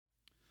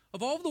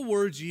Of all the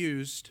words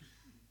used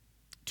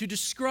to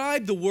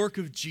describe the work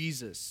of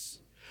Jesus,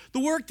 the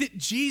work that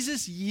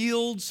Jesus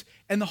yields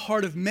in the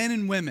heart of men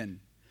and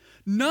women,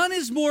 none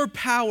is more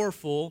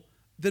powerful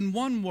than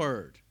one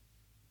word: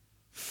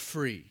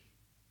 free.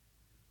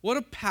 What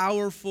a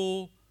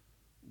powerful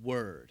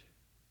word,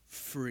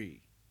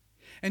 free.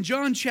 In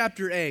John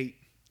chapter 8,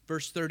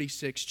 verse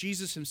 36,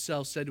 Jesus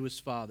himself said to his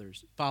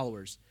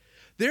followers,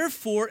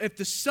 "Therefore, if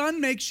the Son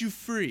makes you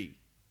free,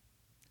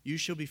 you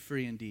shall be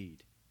free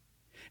indeed."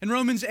 In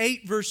Romans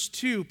 8, verse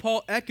 2,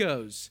 Paul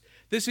echoes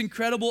this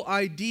incredible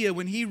idea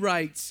when he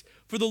writes,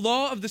 "For the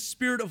law of the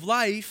Spirit of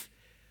life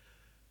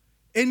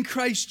in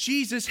Christ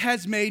Jesus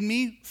has made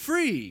me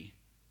free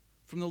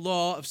from the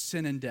law of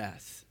sin and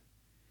death."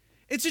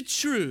 It's a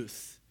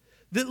truth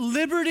that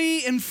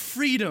liberty and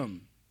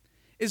freedom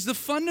is the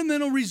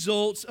fundamental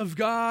results of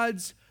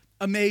God's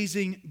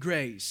amazing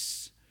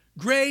grace.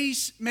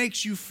 Grace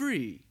makes you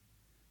free.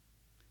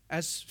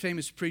 As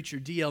famous preacher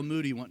D.L.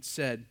 Moody once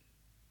said,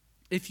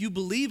 if you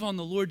believe on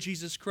the Lord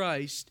Jesus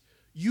Christ,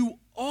 you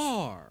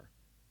are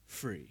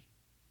free.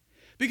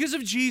 Because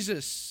of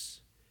Jesus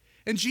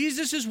and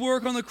Jesus'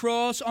 work on the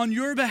cross on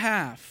your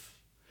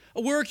behalf,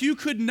 a work you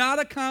could not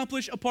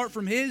accomplish apart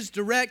from his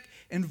direct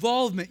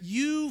involvement,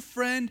 you,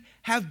 friend,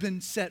 have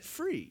been set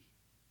free.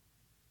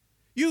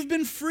 You've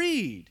been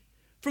freed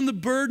from the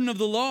burden of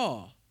the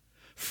law,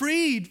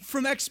 freed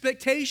from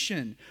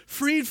expectation,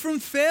 freed from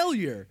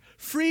failure,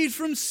 freed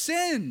from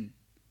sin,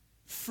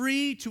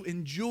 free to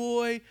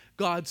enjoy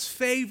God's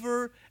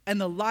favor and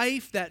the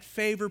life that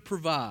favor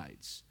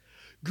provides.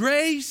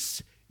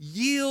 Grace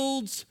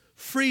yields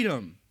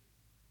freedom,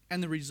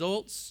 and the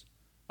results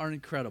are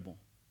incredible.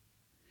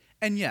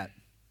 And yet,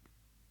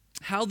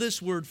 how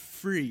this word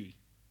free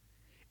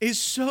is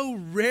so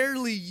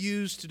rarely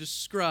used to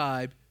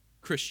describe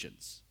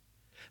Christians,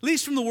 at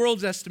least from the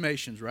world's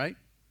estimations, right?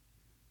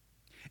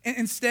 And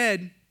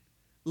instead,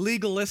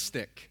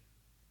 legalistic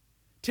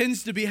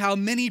tends to be how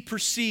many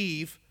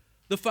perceive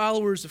the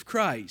followers of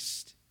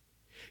Christ.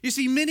 You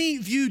see, many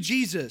view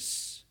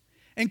Jesus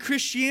and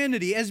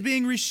Christianity as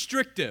being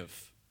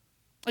restrictive,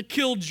 a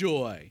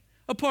killjoy,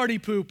 a party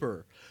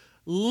pooper,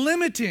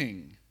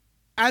 limiting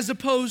as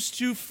opposed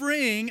to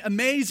freeing,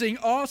 amazing,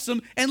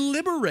 awesome, and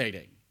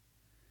liberating.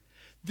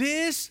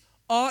 This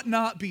ought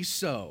not be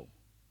so.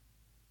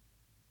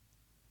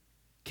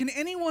 Can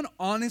anyone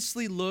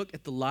honestly look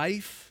at the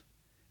life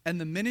and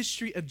the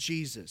ministry of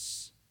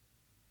Jesus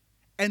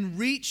and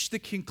reach the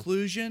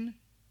conclusion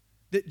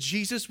that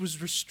Jesus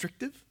was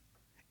restrictive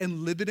and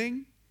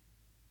limiting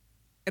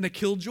and a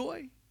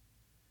killjoy?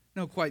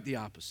 No, quite the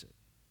opposite.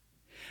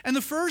 And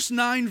the first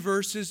 9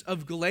 verses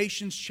of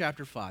Galatians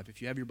chapter 5,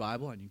 if you have your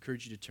Bible, I'd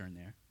encourage you to turn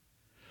there.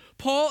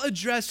 Paul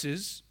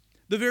addresses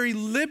the very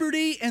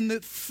liberty and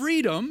the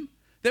freedom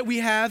that we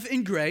have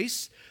in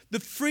grace, the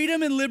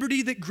freedom and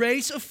liberty that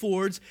grace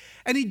affords,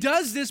 and he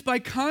does this by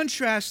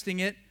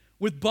contrasting it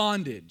with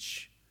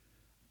bondage,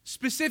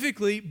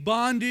 specifically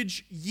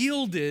bondage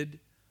yielded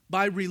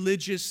by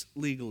religious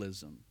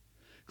legalism.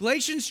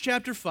 Galatians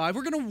chapter 5,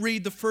 we're going to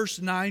read the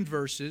first 9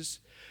 verses,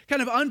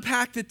 kind of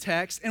unpack the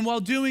text, and while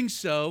doing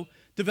so,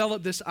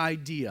 develop this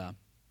idea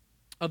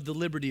of the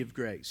liberty of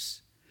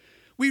grace.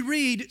 We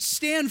read,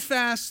 "Stand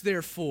fast,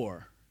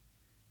 therefore,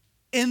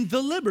 in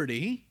the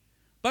liberty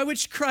by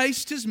which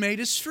Christ has made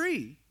us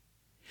free,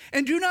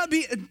 and do not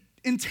be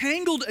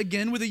entangled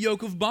again with a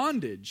yoke of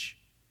bondage.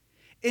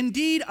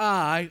 Indeed,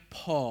 I,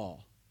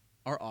 Paul,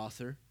 our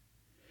author,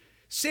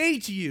 say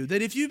to you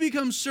that if you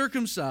become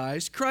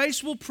circumcised,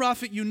 Christ will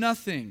profit you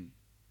nothing.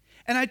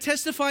 And I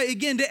testify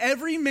again to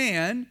every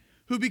man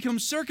who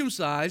becomes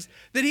circumcised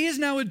that he is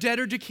now a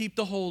debtor to keep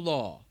the whole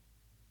law.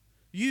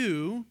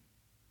 You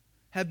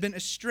have been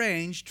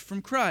estranged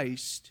from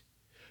Christ,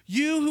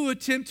 you who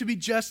attempt to be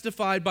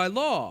justified by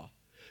law.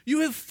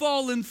 You have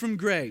fallen from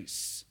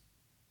grace.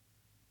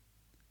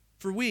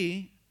 For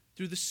we,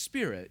 through the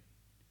Spirit,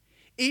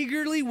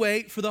 eagerly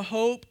wait for the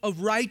hope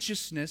of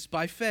righteousness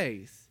by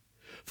faith.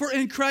 For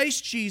in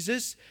Christ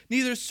Jesus,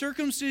 neither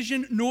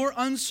circumcision nor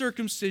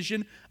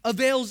uncircumcision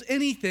avails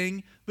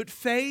anything but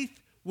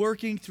faith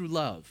working through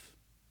love.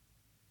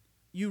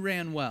 You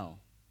ran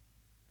well.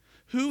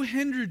 Who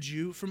hindered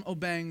you from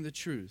obeying the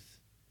truth?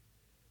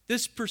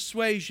 This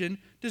persuasion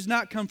does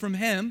not come from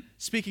him,"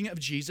 speaking of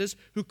Jesus,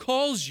 "who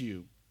calls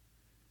you."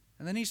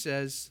 And then he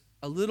says,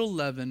 "A little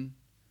leaven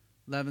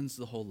leavens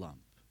the whole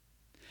lump."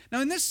 Now,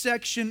 in this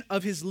section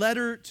of his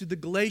letter to the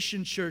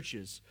Galatian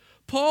churches,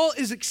 Paul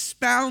is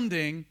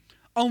expounding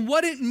on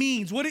what it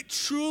means, what it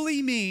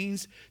truly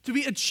means to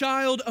be a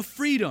child of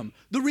freedom,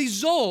 the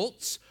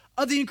results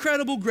of the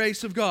incredible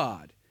grace of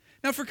God.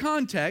 Now, for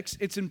context,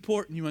 it's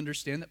important you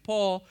understand that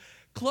Paul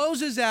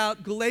closes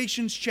out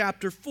Galatians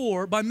chapter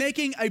 4 by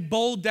making a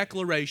bold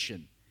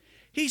declaration.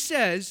 He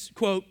says,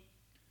 quote,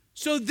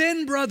 "So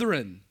then,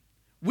 brethren,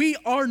 we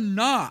are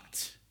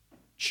not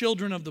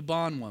children of the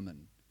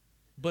bondwoman,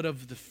 but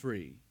of the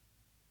free."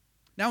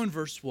 Now in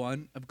verse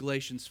 1 of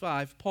Galatians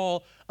 5,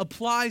 Paul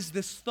applies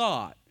this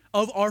thought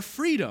of our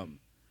freedom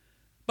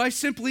by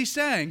simply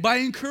saying, by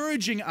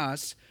encouraging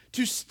us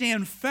to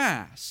stand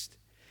fast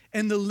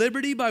in the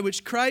liberty by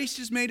which Christ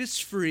has made us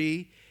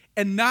free,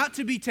 and not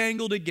to be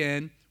tangled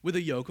again with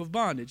a yoke of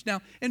bondage.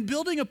 Now, in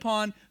building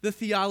upon the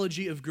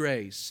theology of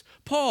grace,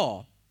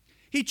 Paul,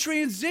 he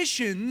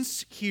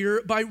transitions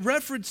here by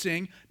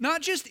referencing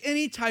not just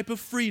any type of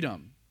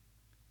freedom.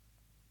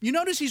 You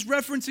notice he's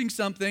referencing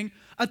something,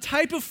 a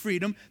type of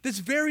freedom that's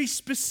very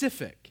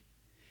specific.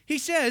 He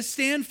says,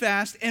 stand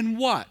fast in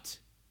what?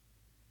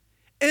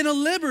 In a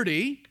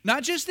liberty,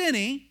 not just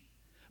any,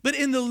 but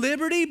in the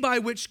liberty by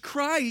which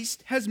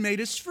Christ has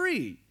made us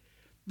free.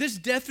 This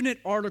definite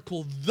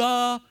article,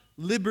 the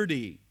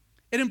liberty,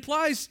 it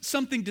implies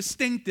something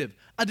distinctive,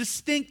 a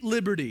distinct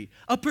liberty,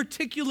 a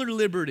particular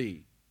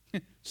liberty.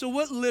 So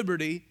what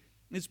liberty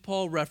is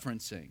Paul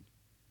referencing?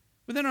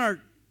 Within our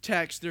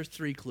text, there are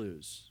three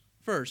clues.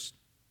 First,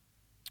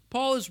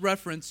 Paul is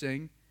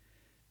referencing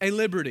a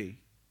liberty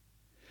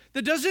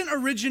that doesn't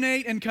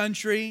originate in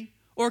country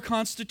or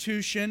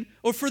constitution,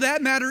 or for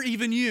that matter,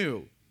 even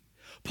you.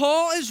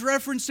 Paul is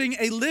referencing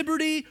a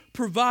liberty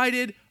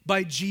provided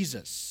by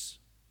Jesus.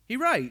 He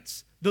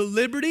writes, the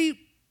liberty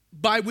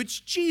by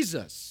which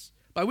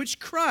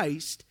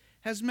Christ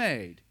has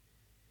made.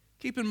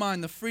 Keep in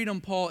mind, the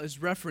freedom Paul is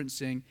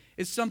referencing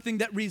is something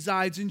that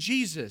resides in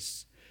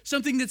Jesus,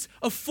 something that's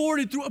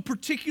afforded through a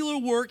particular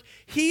work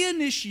he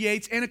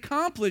initiates and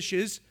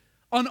accomplishes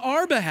on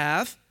our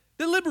behalf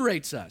that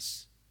liberates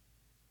us.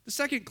 The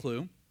second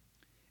clue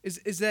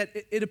is that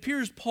it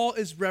appears Paul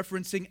is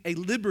referencing a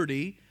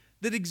liberty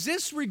that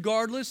exists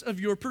regardless of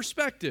your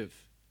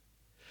perspective.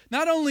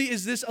 Not only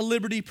is this a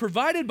liberty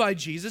provided by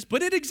Jesus,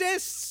 but it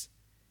exists.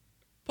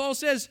 Paul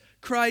says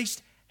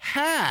Christ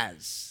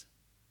has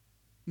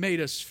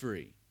made us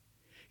free.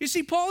 You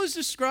see, Paul is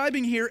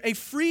describing here a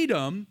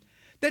freedom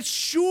that's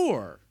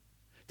sure,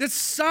 that's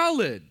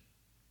solid,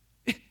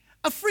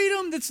 a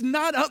freedom that's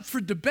not up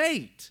for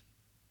debate.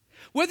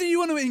 Whether you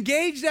want to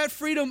engage that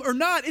freedom or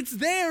not, it's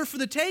there for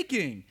the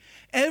taking.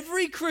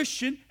 Every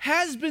Christian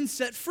has been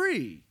set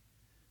free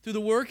through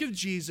the work of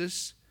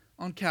Jesus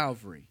on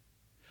Calvary.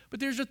 But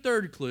there's a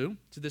third clue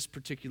to this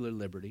particular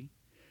liberty.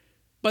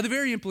 By the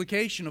very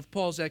implication of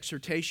Paul's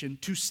exhortation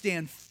to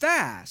stand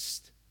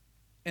fast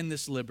in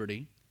this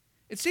liberty,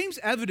 it seems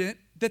evident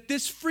that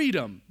this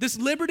freedom, this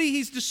liberty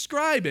he's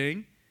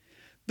describing,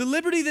 the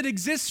liberty that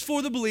exists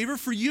for the believer,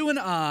 for you and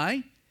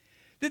I,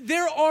 that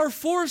there are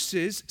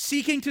forces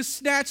seeking to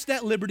snatch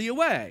that liberty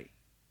away.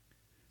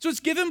 So it's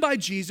given by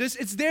Jesus,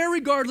 it's there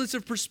regardless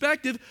of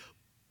perspective,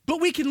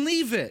 but we can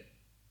leave it.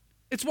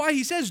 It's why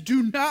he says,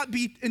 do not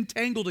be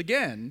entangled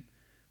again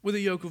with a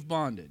yoke of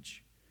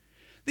bondage.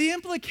 The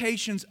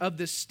implications of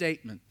this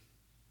statement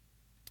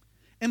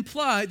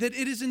imply that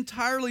it is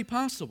entirely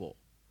possible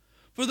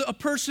for a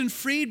person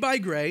freed by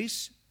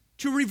grace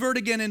to revert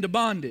again into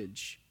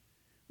bondage,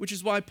 which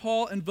is why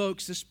Paul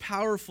invokes this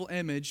powerful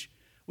image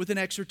with an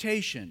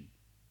exhortation.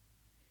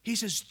 He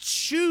says,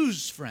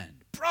 choose,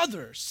 friend,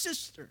 brother,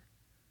 sister,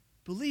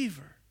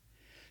 believer.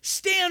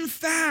 Stand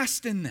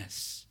fast in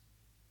this.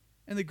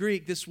 In the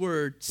Greek, this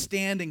word,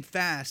 standing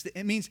fast,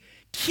 it means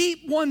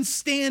keep one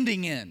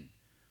standing in.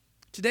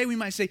 Today we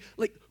might say,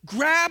 like,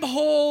 grab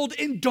hold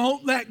and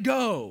don't let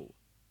go.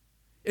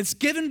 It's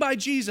given by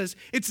Jesus.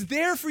 It's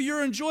there for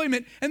your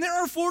enjoyment, and there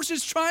are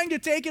forces trying to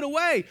take it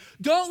away.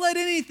 Don't let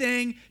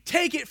anything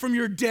take it from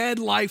your dead,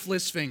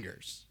 lifeless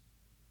fingers.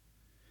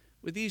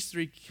 With these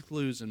three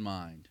clues in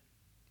mind,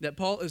 that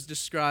Paul is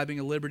describing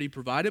a liberty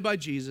provided by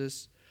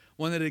Jesus,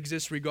 one that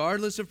exists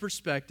regardless of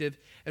perspective,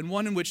 and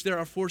one in which there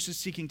are forces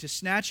seeking to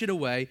snatch it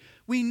away,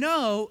 we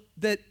know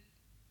that,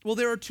 well,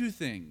 there are two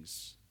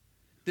things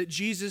that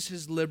Jesus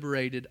has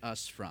liberated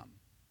us from.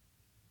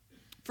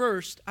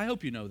 First, I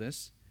hope you know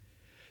this,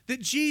 that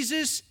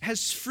Jesus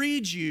has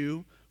freed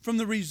you from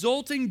the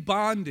resulting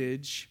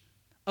bondage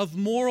of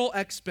moral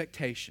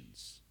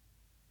expectations.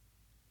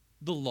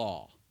 The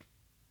law.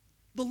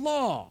 The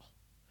law.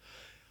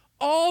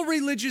 All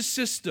religious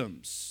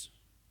systems,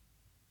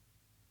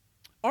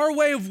 our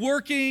way of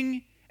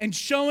working and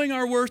showing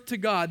our worth to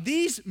God,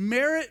 these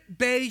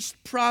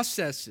merit-based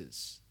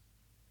processes,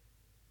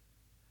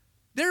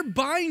 they're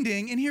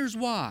binding, and here's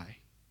why.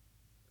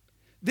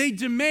 They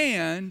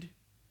demand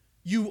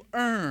you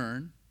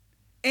earn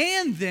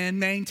and then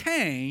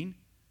maintain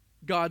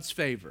God's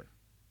favor.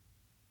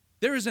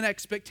 There is an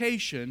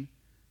expectation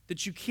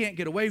that you can't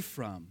get away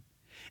from.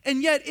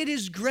 And yet it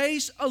is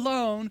grace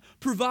alone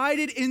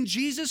provided in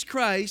Jesus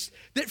Christ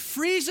that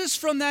frees us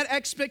from that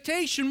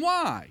expectation.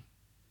 Why?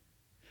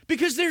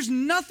 Because there's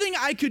nothing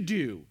I could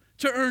do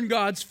to earn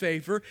God's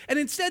favor, and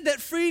instead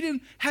that freedom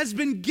has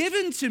been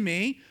given to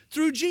me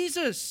through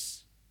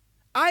Jesus.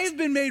 I have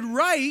been made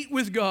right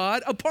with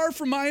God apart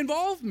from my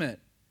involvement.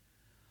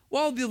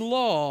 While the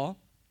law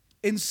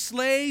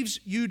enslaves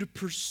you to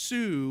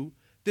pursue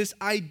this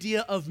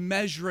idea of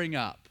measuring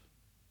up,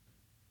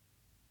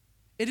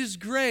 it is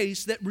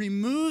grace that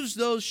removes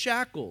those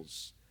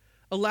shackles,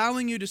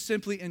 allowing you to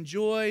simply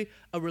enjoy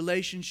a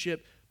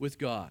relationship with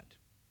God.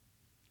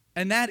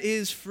 And that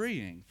is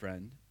freeing,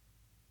 friend,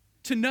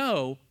 to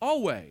know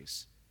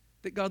always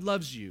that God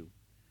loves you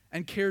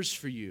and cares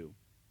for you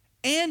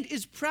and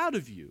is proud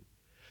of you.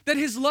 That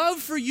his love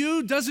for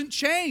you doesn't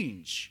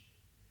change.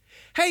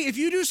 Hey, if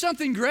you do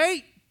something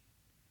great,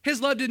 his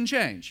love didn't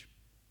change.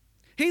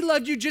 He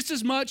loved you just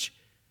as much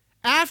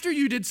after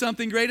you did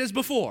something great as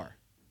before.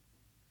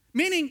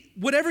 Meaning,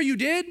 whatever you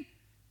did,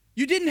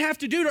 you didn't have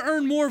to do to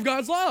earn more of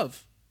God's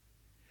love.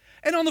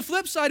 And on the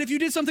flip side, if you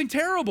did something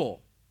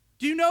terrible,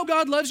 do you know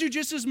God loves you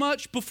just as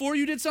much before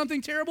you did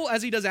something terrible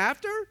as he does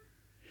after?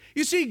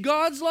 You see,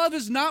 God's love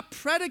is not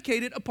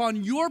predicated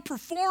upon your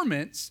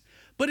performance,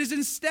 but is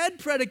instead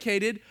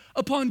predicated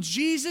upon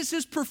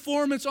Jesus'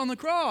 performance on the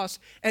cross,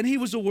 and he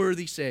was a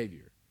worthy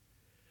Savior.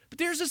 But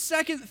there's a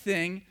second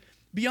thing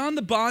beyond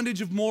the bondage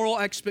of moral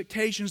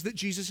expectations that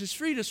Jesus has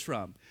freed us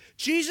from.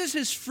 Jesus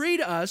has freed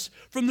us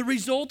from the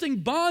resulting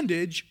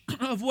bondage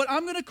of what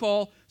I'm going to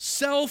call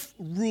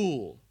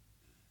self-rule.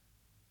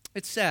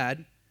 It's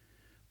sad,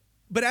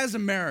 but as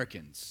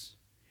Americans,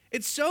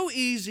 it's so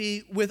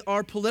easy with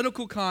our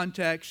political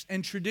context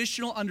and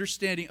traditional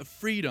understanding of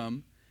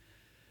freedom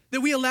that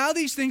we allow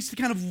these things to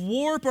kind of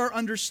warp our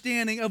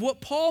understanding of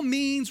what Paul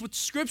means, what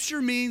Scripture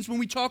means when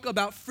we talk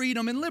about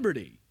freedom and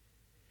liberty.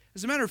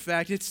 As a matter of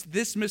fact, it's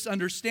this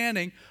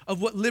misunderstanding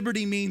of what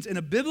liberty means in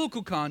a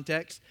biblical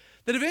context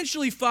that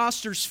eventually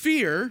fosters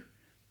fear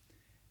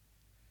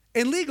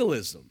and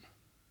legalism.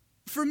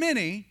 For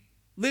many,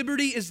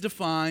 liberty is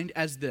defined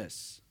as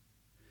this: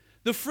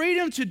 the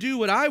freedom to do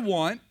what I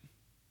want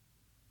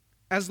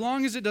as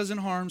long as it doesn't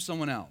harm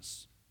someone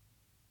else.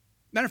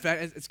 Matter of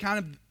fact, it's kind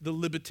of the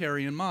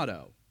libertarian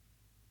motto.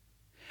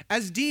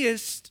 As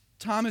deist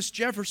Thomas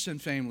Jefferson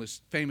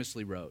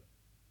famously wrote,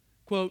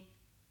 quote,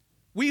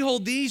 "We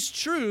hold these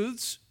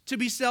truths to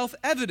be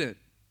self-evident,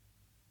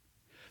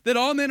 that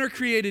all men are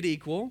created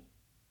equal,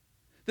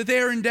 that they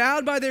are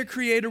endowed by their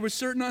Creator with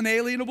certain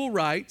unalienable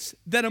rights,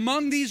 that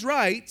among these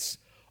rights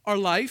are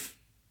life,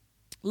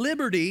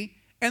 liberty,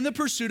 and the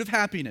pursuit of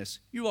happiness."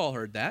 You all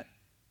heard that.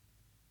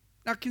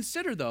 Now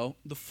consider, though,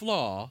 the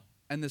flaw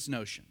in this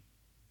notion.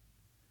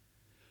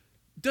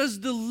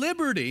 Does the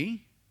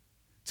liberty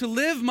to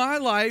live my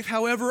life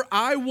however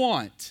I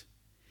want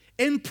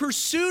in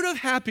pursuit of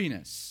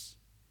happiness,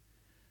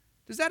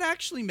 does that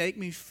actually make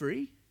me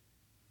free?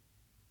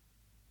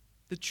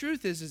 The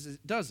truth is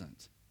it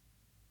doesn't.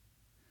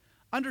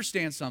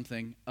 Understand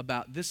something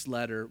about this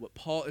letter, what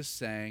Paul is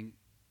saying,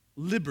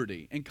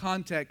 liberty, in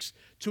context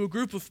to a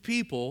group of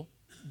people,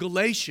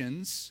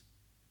 Galatians,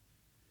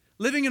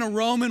 living in a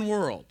Roman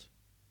world.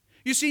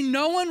 You see,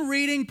 no one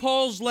reading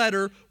Paul's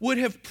letter would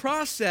have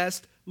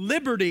processed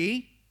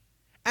liberty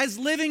as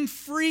living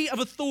free of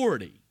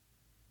authority.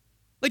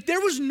 Like there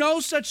was no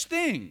such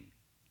thing.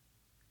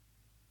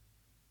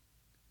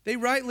 They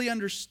rightly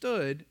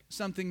understood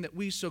something that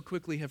we so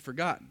quickly have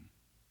forgotten.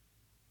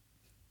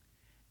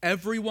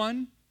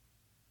 Everyone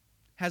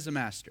has a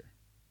master.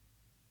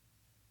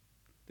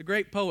 The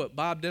great poet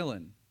Bob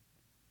Dylan,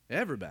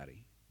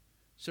 everybody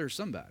serves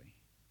somebody.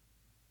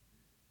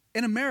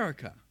 In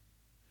America,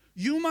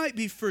 you might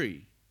be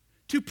free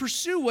to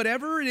pursue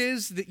whatever it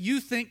is that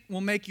you think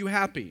will make you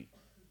happy.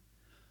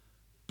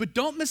 But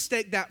don't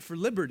mistake that for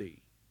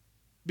liberty,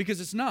 because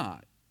it's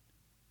not.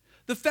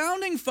 The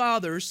founding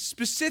fathers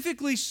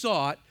specifically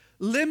sought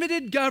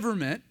limited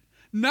government,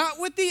 not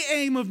with the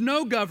aim of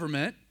no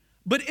government,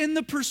 but in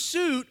the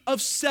pursuit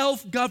of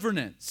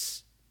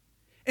self-governance.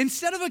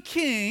 Instead of a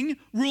king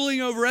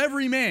ruling over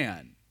every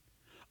man,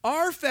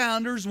 our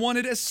founders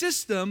wanted a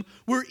system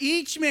where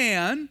each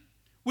man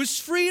was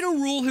free to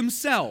rule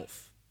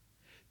himself.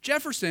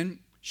 Jefferson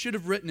should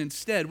have written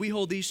instead, "We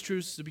hold these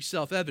truths to be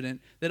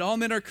self-evident, that all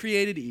men are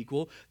created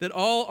equal, that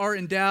all are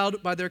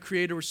endowed by their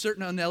Creator with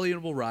certain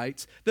unalienable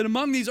rights, that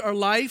among these are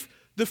life,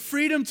 the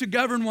freedom to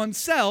govern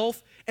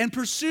oneself, and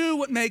pursue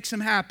what makes him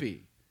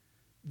happy."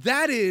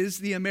 That is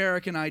the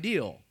American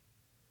ideal.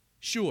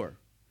 Sure,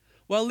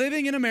 while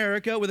living in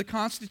America with a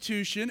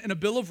Constitution and a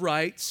Bill of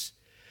Rights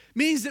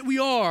means that we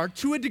are,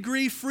 to a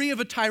degree, free of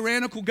a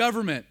tyrannical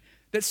government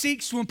that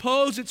seeks to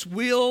impose its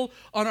will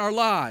on our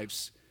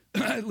lives.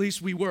 At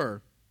least we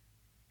were.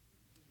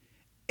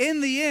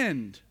 In the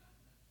end,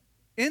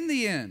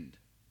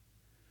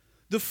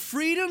 the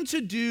freedom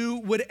to do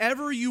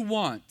whatever you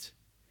want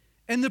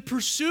and the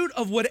pursuit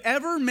of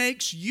whatever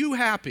makes you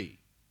happy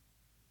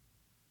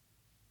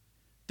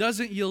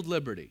doesn't yield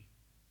liberty.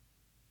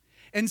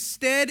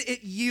 Instead,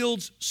 it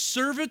yields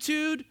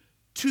servitude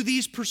to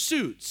these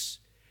pursuits.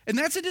 And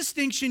that's a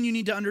distinction you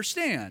need to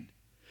understand.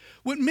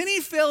 What many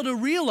fail to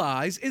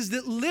realize is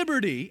that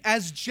liberty,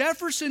 as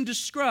Jefferson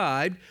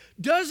described,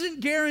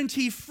 doesn't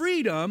guarantee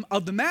freedom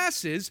of the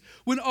masses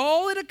when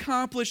all it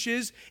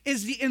accomplishes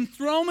is the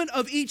enthronement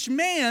of each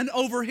man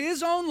over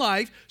his own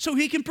life so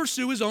he can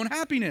pursue his own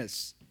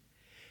happiness.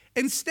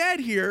 Instead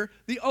here,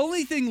 the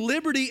only thing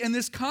liberty in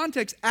this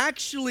context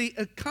actually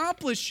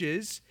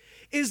accomplishes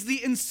is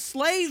the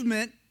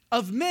enslavement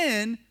of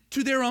men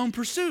to their own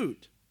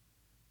pursuit.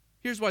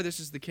 Here's why this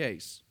is the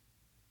case.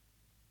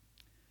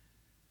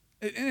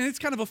 And it's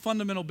kind of a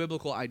fundamental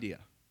biblical idea.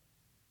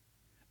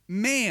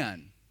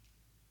 Man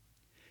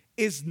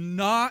is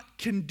not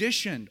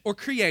conditioned or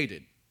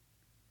created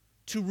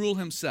to rule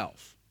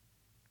himself.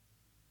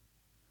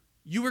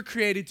 You were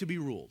created to be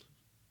ruled.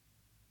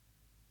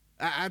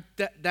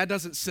 That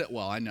doesn't sit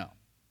well, I know.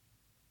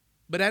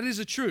 But that is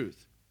a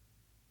truth.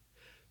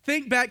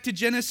 Think back to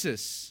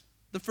Genesis,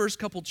 the first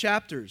couple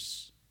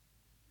chapters.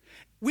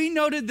 We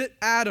noted that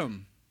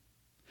Adam,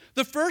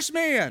 the first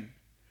man,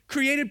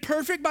 created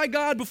perfect by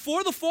God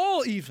before the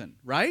fall even,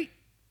 right?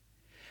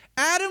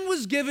 Adam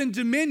was given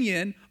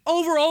dominion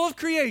over all of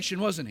creation,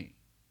 wasn't he?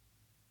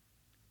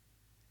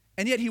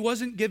 And yet he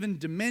wasn't given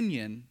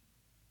dominion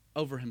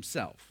over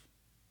himself.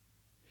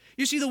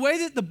 You see, the way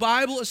that the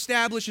Bible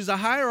establishes a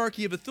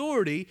hierarchy of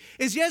authority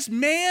is, yes,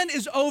 man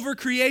is over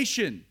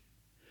creation,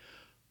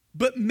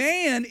 but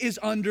man is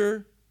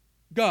under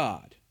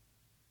God.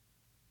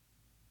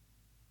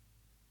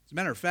 As a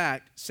matter of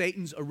fact,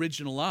 Satan's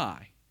original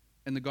lie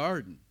in the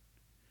garden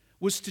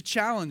was to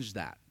challenge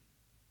that.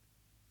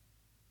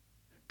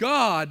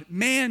 God,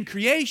 man,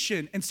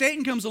 creation, and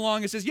Satan comes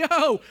along and says,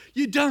 yo,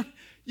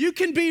 you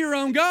can be your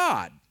own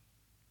God.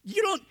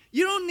 You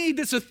don't need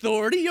this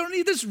authority. You don't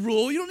need this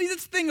rule. You don't need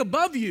this thing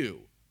above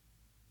you.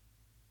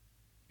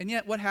 And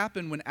yet, what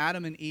happened when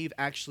Adam and Eve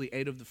actually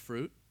ate of the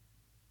fruit?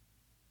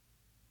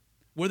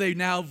 Were they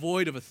now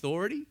void of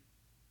authority?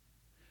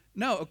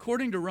 No,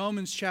 according to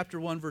Romans chapter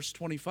 1, verse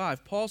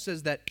 25, Paul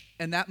says that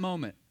in that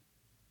moment,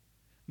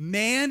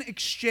 man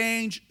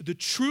exchanged the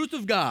truth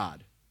of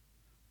God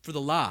for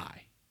the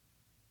lie.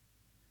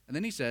 And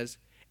then he says,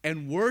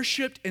 and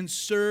worshiped and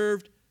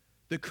served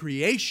the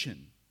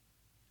creation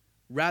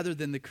rather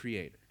than the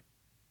Creator.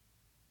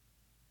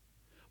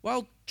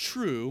 While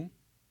true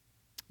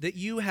that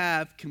you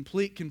have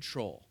complete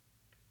control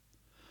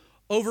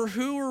over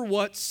who or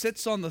what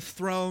sits on the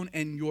throne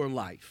in your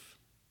life,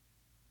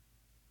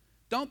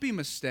 don't be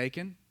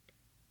mistaken.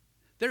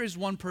 There is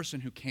one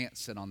person who can't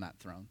sit on that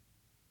throne.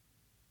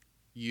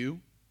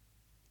 You.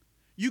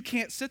 You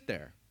can't sit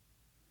there.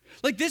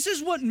 Like, this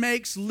is what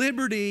makes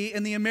liberty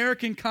in the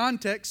American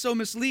context so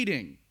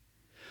misleading.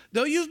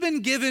 Though you've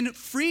been given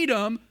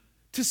freedom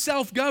to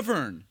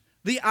self-govern,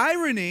 the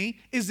irony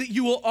is that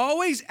you will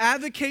always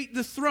advocate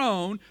the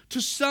throne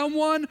to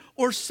someone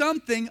or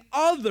something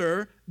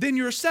other than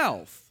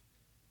yourself.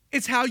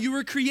 It's how you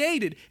were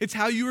created. It's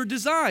how you were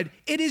designed.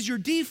 It is your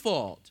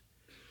default.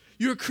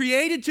 You're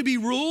created to be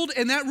ruled,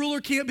 and that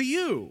ruler can't be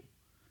you.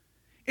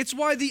 It's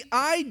why the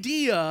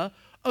idea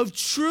of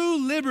true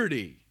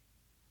liberty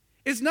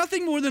is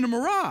nothing more than a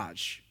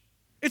mirage.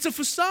 It's a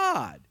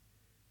facade.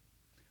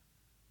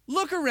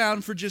 Look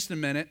around for just a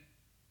minute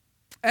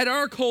at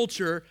our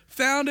culture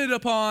founded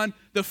upon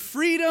the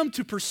freedom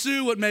to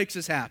pursue what makes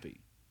us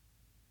happy.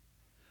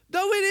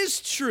 Though it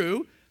is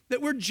true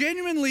that we're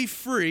generally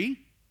free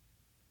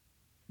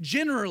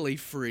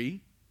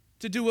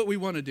to do what we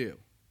want to do.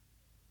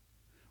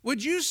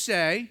 Would you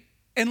say,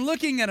 in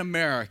looking at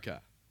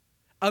America,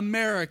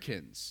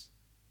 Americans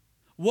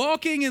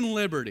walking in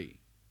liberty,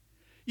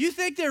 you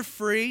think they're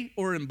free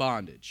or in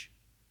bondage?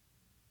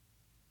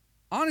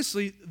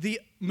 Honestly, the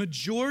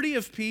majority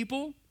of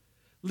people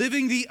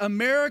living the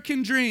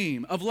American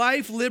dream of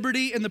life,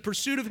 liberty, and the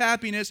pursuit of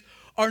happiness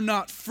are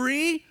not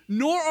free,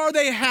 nor are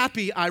they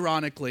happy,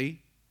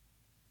 ironically.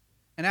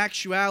 In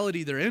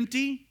actuality, they're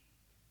empty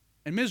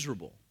and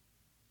miserable,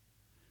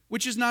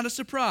 which is not a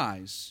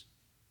surprise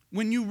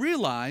when you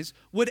realize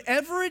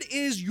whatever it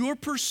is you're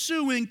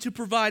pursuing to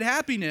provide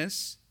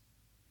happiness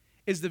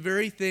is the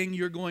very thing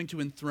you're going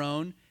to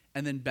enthrone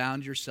and then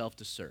bound yourself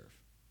to serve.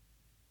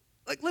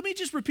 Like, let me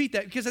just repeat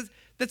that because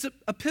that's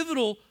a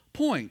pivotal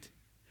point.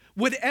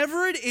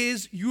 Whatever it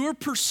is you're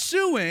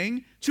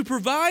pursuing to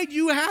provide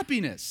you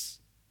happiness,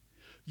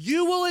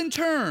 you will in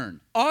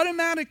turn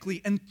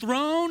automatically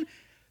enthrone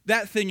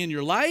that thing in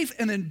your life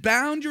and then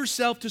bound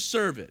yourself to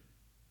serve it.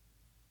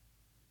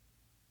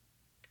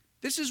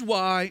 This is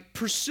why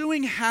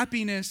pursuing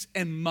happiness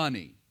and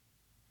money,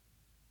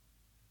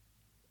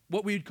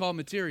 what we would call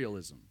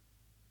materialism,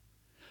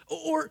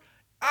 or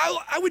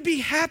I would be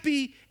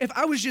happy if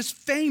I was just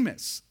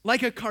famous,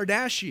 like a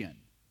Kardashian,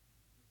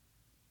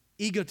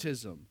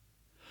 egotism,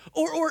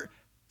 or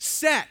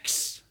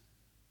sex,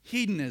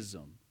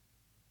 hedonism.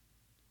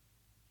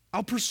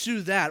 I'll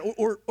pursue that,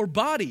 or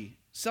body,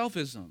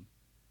 selfism,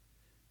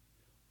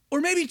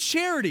 or maybe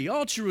charity,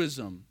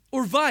 altruism,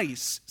 or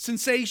vice,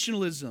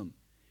 sensationalism.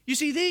 You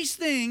see, these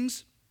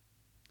things,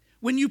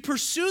 when you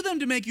pursue them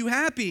to make you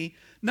happy,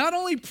 not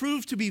only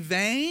prove to be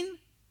vain,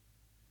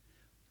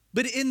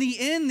 but in the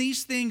end,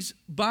 these things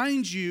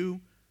bind you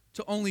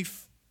to only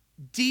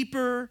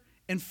deeper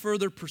and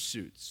further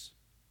pursuits.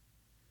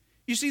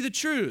 You see, the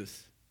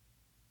truth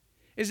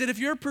is that if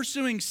you're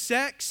pursuing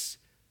sex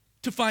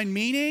to find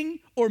meaning,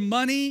 or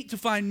money to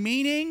find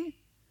meaning,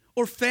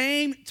 or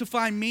fame to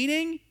find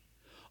meaning,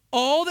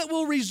 all that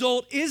will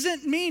result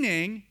isn't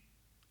meaning,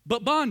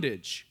 but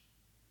bondage.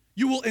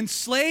 You will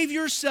enslave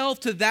yourself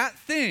to that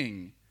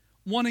thing,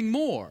 wanting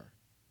more.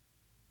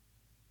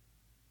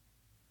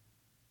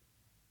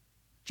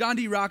 John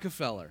D.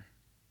 Rockefeller,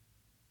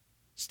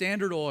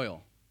 Standard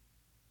Oil,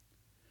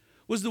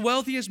 was the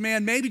wealthiest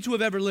man maybe to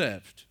have ever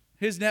lived.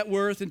 his net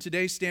worth in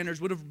today's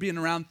standards would have been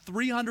around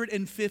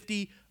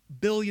 $350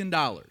 billion.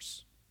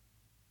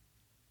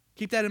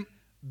 Keep that in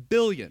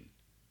billion.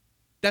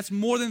 That's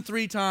more than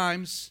 3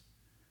 times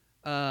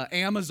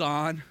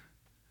Amazon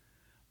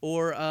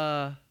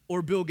or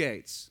Bill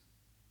Gates.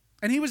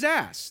 And he was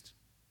asked,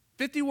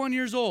 51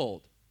 years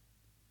old,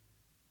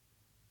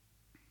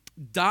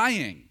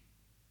 dying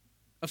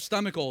of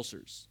stomach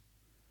ulcers,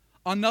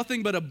 on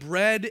nothing but a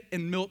bread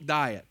and milk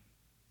diet.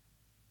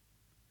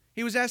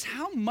 He was asked,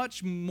 how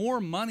much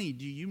more money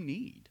do you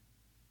need?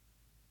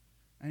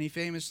 And he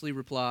famously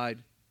replied,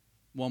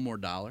 one more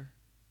dollar.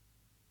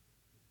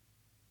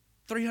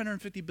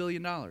 $350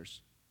 billion.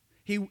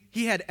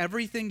 He had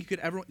everything you could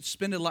ever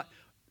spend a lot.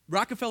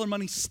 Rockefeller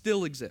money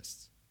still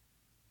exists.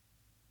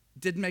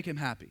 Didn't make him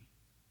happy.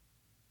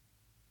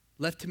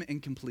 Left him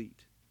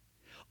incomplete.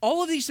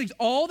 All of these things,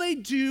 all they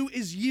do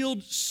is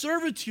yield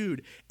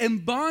servitude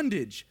and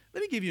bondage. Let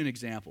me give you an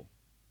example.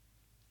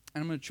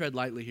 And I'm going to tread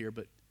lightly here,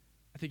 but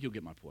I think you'll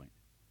get my point.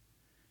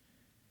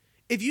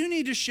 If you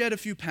need to shed a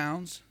few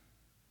pounds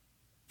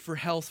for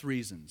health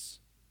reasons,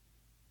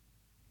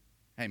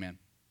 hey man,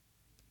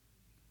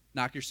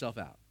 knock yourself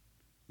out.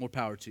 More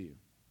power to you.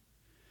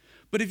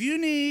 But if you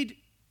need,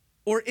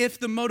 or if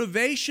the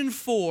motivation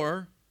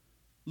for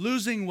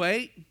losing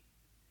weight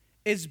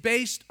is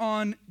based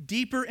on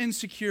deeper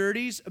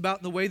insecurities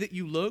about the way that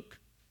you look,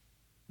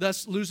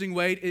 thus losing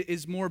weight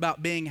is more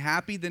about being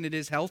happy than it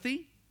is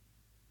healthy,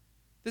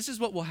 this is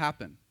what will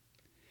happen.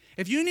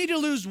 If you need to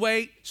lose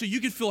weight so you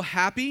can feel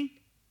happy,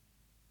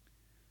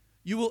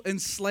 you will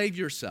enslave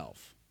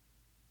yourself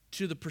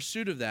to the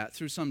pursuit of that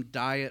through some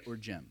diet or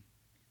gym.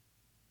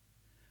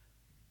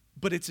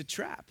 But it's a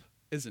trap,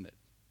 isn't it?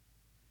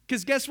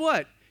 Because guess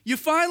what? You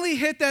finally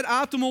hit that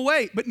optimal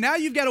weight, but now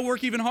you've got to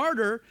work even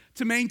harder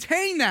to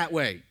maintain that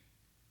weight.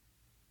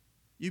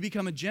 You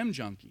become a gym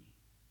junkie,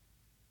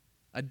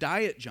 a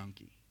diet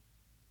junkie.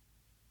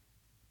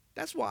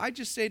 That's why I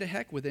just say to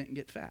heck with it and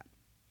get fat.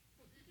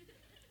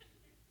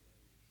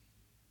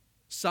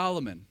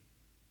 Solomon.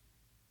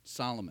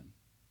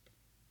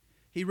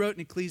 He wrote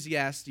in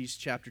Ecclesiastes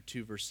chapter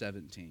 2, verse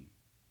 17.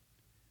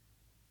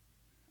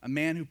 A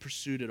man who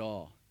pursued it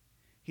all.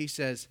 He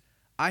says,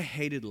 I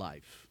hated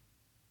life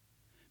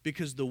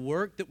because the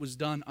work that was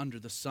done under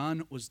the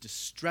sun was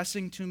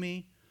distressing to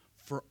me,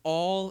 for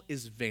all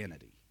is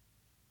vanity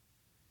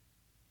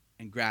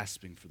and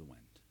grasping for the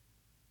wind.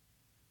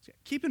 So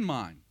keep in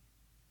mind,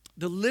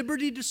 the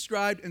liberty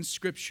described in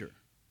Scripture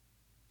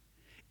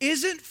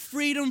isn't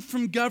freedom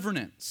from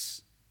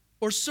governance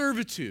or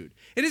servitude.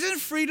 It isn't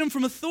freedom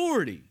from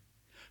authority.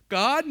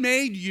 God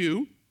made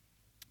you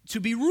to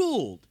be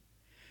ruled.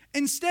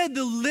 Instead,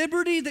 the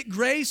liberty that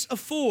grace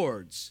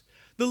affords,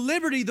 the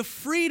liberty, the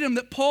freedom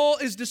that Paul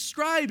is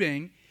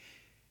describing,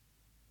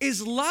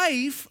 is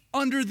life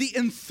under the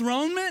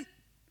enthronement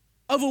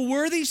of a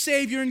worthy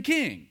Savior and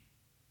King.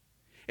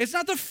 It's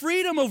not the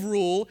freedom of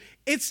rule,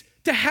 it's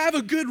to have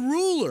a good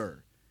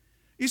ruler.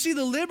 You see,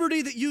 the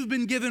liberty that you've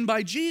been given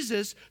by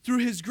Jesus through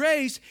His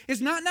grace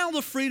is not now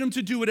the freedom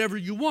to do whatever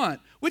you want,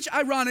 which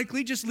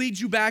ironically just leads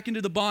you back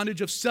into the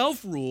bondage of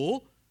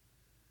self-rule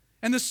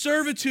and the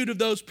servitude of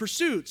those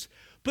pursuits.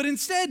 But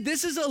instead,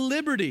 this is a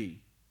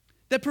liberty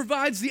that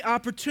provides the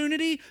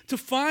opportunity to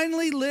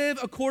finally live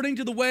according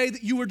to the way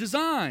that you were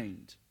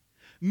designed.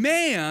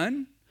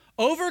 Man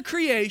over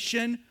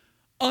creation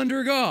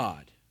under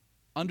God,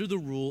 under the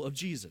rule of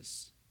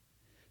Jesus.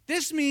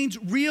 This means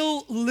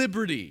real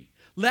liberty.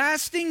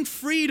 Lasting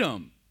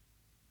freedom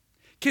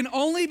can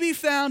only be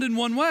found in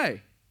one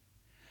way: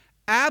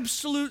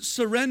 absolute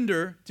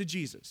surrender to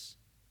Jesus.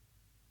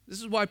 This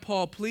is why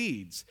Paul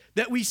pleads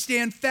that we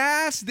stand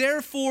fast,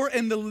 therefore,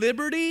 in the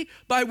liberty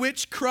by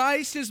which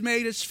Christ has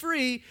made us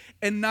free,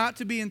 and not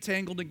to be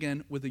entangled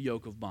again with the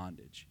yoke of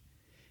bondage.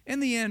 In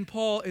the end,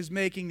 Paul is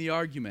making the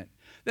argument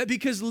that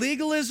because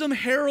legalism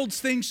heralds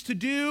things to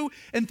do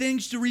and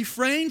things to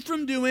refrain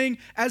from doing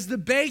as the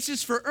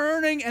basis for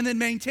earning and then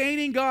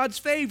maintaining God's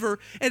favor,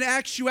 in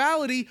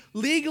actuality,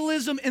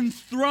 legalism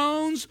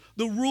enthrones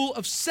the rule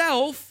of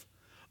self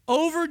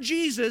over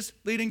Jesus,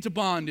 leading to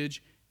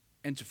bondage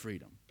and to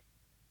freedom.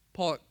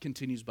 Paul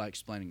continues by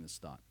explaining this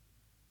thought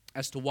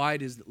as to why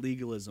it is that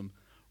legalism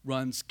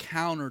runs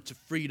counter to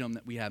freedom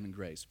that we have in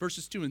grace.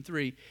 Verses 2 and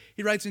 3,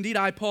 he writes, "Indeed,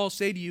 I, Paul,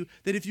 say to you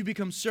that if you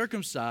become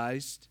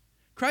circumcised,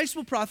 Christ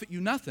will profit you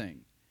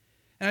nothing.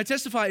 And I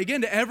testify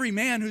again to every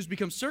man who's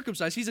become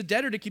circumcised, he's a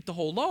debtor to keep the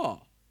whole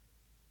law."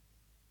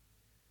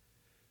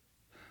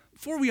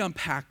 Before we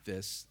unpack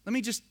this, let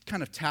me just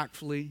kind of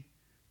tactfully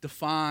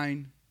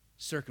define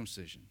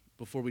circumcision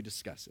before we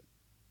discuss it.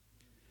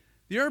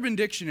 The Urban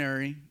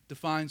Dictionary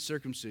defines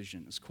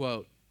circumcision as,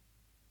 quote,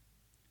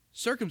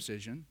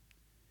 "Circumcision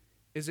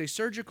is a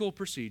surgical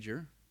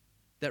procedure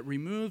that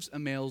removes a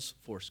male's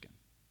foreskin."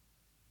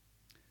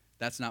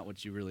 That's not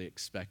what you really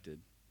expected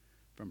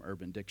from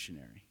Urban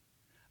Dictionary.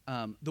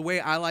 The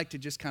way I like to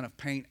just kind of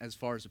paint as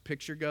far as a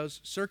picture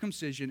goes,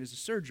 circumcision is a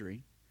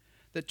surgery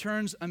that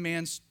turns a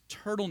man's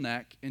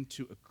turtleneck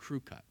into a crew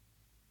cut.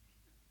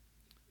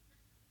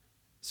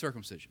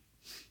 Circumcision.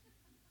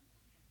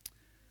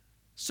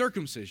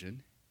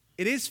 circumcision,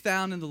 it is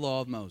found in the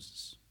law of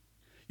Moses.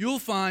 You will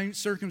find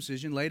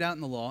circumcision laid out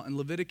in the law in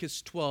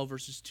Leviticus 12,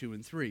 verses 2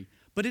 and 3.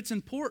 But it's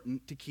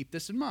important to keep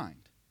this in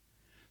mind.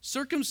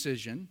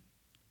 Circumcision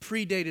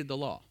predated the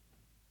law.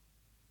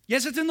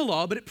 Yes, it's in the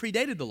law, but it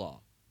predated the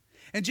law.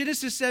 In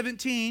Genesis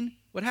 17,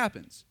 what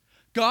happens?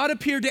 God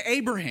appeared to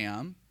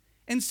Abraham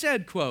and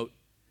said, quote,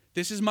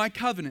 "This is my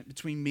covenant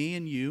between me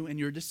and you and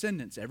your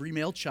descendants. Every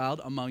male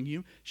child among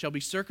you shall be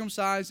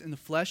circumcised in the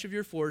flesh of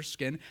your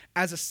foreskin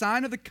as a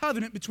sign of the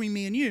covenant between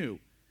me and you.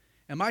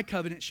 And my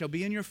covenant shall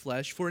be in your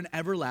flesh for an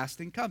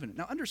everlasting covenant."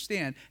 Now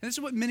understand, and this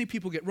is what many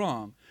people get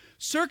wrong,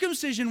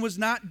 circumcision was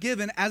not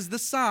given as the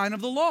sign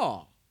of the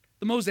law,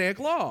 the Mosaic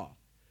law.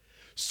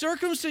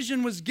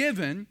 Circumcision was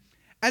given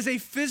as a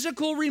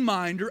physical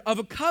reminder of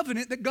a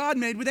covenant that God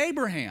made with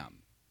Abraham.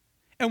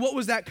 And what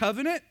was that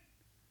covenant?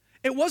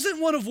 It wasn't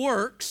one of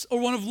works or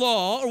one of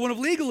law or one of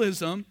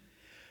legalism.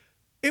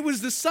 It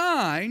was the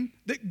sign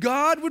that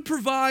God would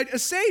provide a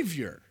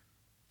Savior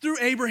through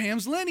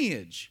Abraham's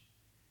lineage.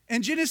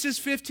 In Genesis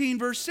 15,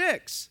 verse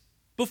 6,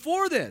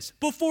 before this,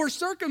 before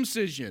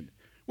circumcision,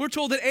 we're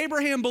told that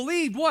Abraham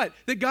believed what?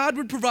 That God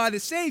would provide a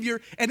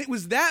Savior, and it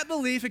was that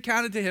belief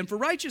accounted to him for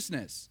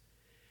righteousness.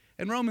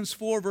 In Romans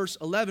 4, verse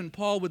 11,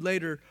 Paul would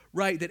later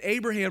write that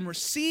Abraham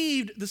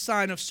received the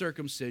sign of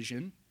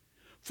circumcision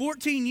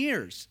 14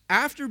 years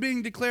after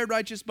being declared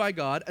righteous by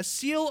God, a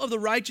seal of the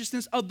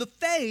righteousness of the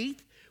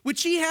faith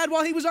which he had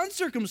while he was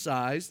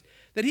uncircumcised,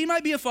 that he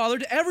might be a father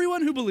to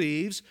everyone who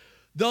believes,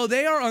 though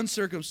they are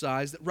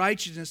uncircumcised, that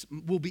righteousness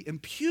will be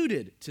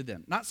imputed to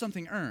them, not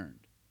something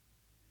earned.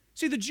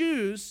 See, the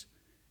Jews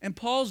in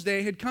Paul's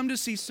day had come to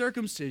see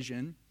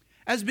circumcision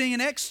as being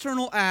an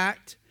external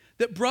act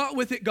that brought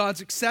with it God's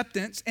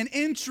acceptance and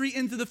entry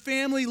into the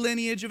family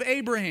lineage of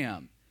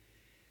Abraham.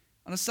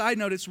 On a side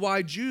note, it's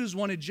why Jews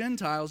wanted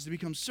Gentiles to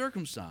become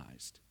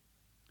circumcised.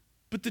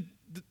 But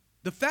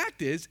the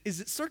fact is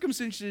that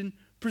circumcision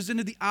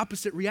presented the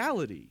opposite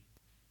reality.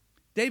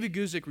 David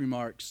Guzik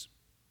remarks,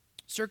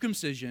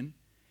 "Circumcision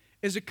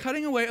is a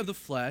cutting away of the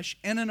flesh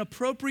and an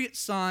appropriate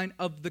sign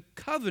of the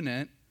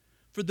covenant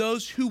for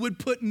those who would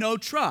put no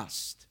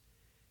trust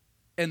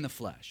in the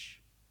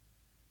flesh."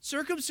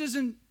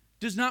 Circumcision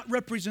does not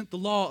represent the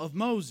law of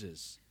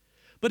Moses,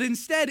 but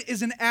instead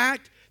is an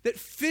act that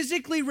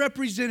physically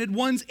represented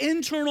one's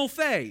internal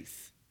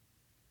faith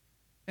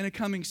in a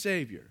coming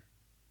Savior.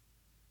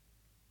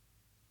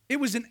 It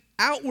was an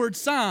outward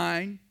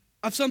sign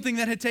of something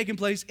that had taken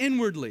place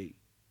inwardly.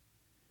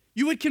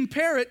 You would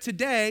compare it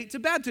today to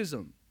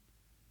baptism,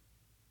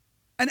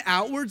 an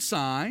outward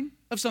sign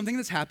of something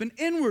that's happened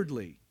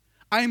inwardly.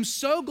 I am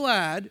so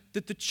glad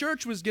that the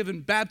church was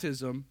given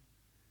baptism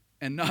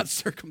and not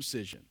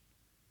circumcision.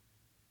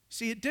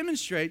 See, it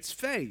demonstrates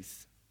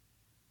faith.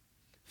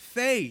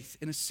 Faith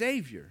in a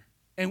Savior.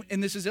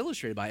 And this is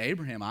illustrated by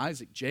Abraham,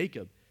 Isaac,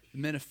 Jacob, the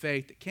men of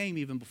faith that came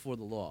even before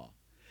the law.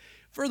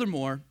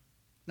 Furthermore,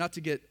 not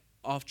to get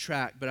off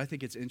track, but I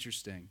think it's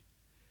interesting.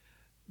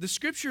 The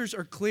scriptures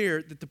are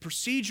clear that the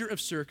procedure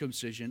of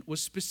circumcision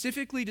was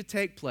specifically to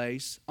take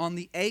place on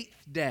the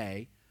 8th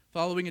day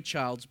following a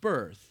child's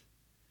birth.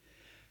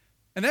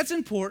 And that's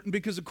important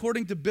because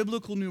according to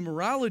biblical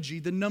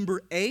numerology, the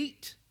number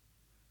 8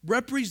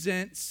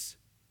 represents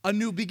a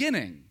new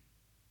beginning,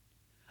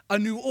 a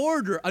new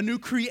order, a new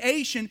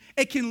creation.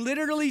 It can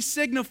literally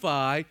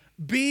signify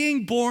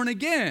being born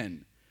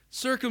again.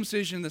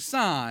 Circumcision, the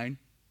sign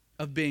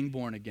of being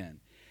born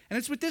again. And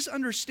it's with this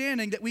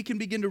understanding that we can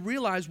begin to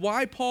realize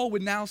why Paul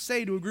would now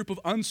say to a group of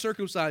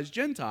uncircumcised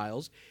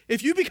Gentiles,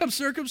 if you become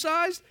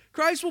circumcised,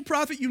 Christ will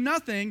profit you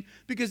nothing,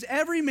 because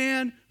every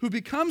man who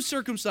becomes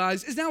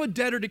circumcised is now a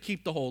debtor to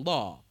keep the whole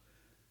law.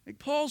 Like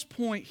Paul's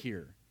point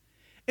here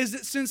is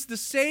that since the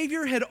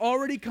Savior had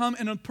already come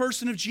in a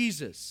person of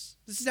Jesus,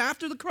 this is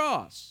after the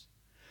cross,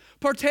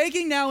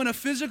 partaking now in a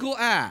physical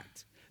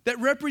act that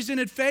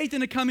represented faith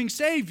in a coming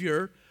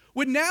Savior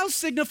would now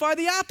signify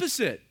the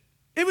opposite.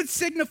 It would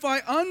signify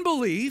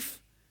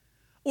unbelief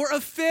or a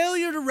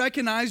failure to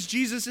recognize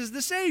Jesus as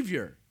the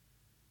Savior.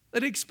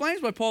 That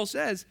explains why Paul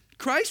says,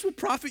 Christ will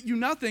profit you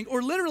nothing,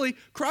 or literally,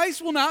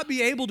 Christ will not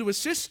be able to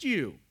assist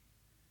you.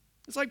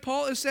 It's like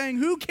Paul is saying,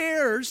 who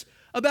cares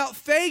about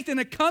faith in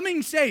a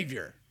coming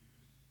Savior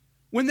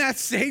when that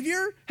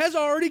Savior has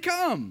already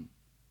come?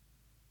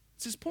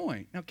 It's his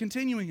point. Now,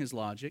 continuing his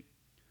logic,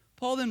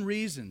 Paul then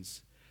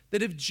reasons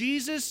that if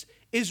Jesus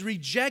is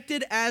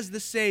rejected as the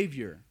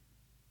Savior,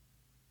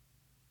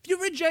 if you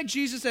reject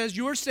Jesus as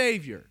your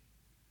Savior,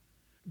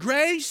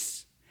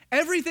 grace,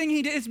 everything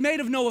he did, is made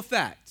of no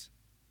effect.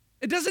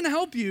 It doesn't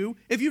help you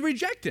if you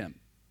reject him.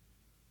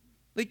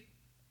 Like,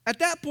 at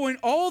that point,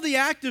 all the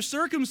act of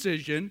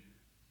circumcision,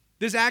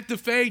 this act of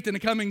faith in a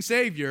coming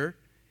Savior,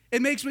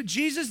 it makes what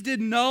Jesus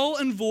did null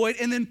and void,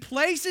 and then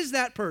places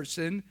that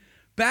person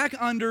back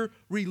under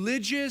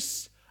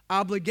religious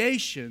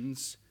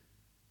obligations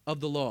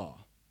of the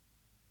law,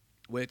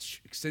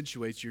 which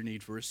accentuates your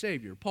need for a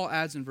Savior. Paul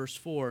adds in verse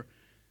 4,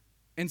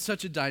 in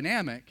such a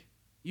dynamic,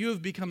 you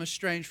have become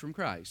estranged from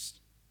Christ,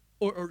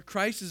 or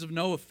Christ is of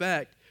no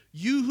effect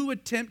you who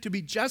attempt to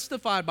be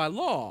justified by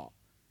law,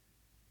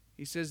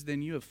 he says,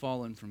 then you have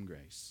fallen from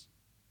grace.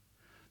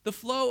 The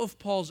flow of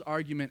Paul's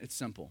argument is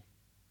simple.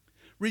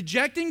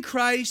 Rejecting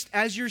Christ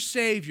as your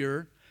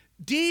Savior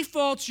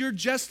defaults your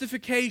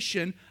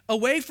justification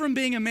away from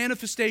being a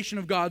manifestation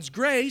of God's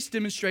grace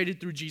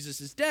demonstrated through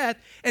Jesus' death,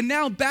 and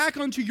now back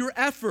onto your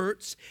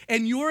efforts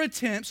and your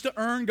attempts to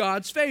earn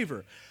God's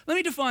favor. Let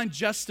me define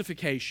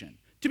justification.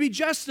 To be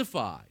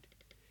justified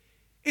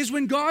is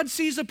when God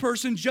sees a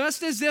person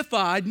just as if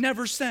I'd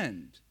never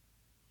sinned.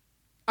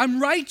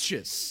 I'm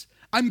righteous.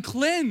 I'm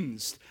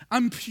cleansed.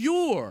 I'm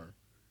pure.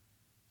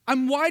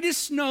 I'm white as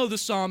snow, the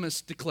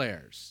psalmist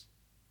declares.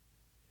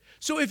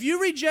 So if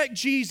you reject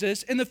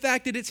Jesus and the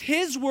fact that it's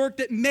his work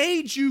that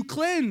made you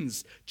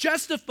cleansed,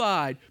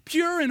 justified,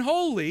 pure, and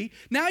holy,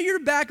 now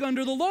you're back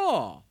under the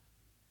law,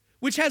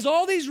 which has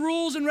all these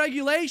rules and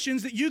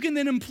regulations that you can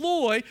then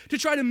employ to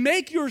try to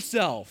make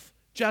yourself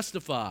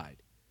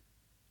justified.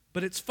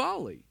 But it's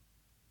folly.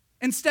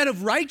 Instead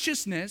of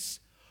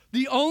righteousness,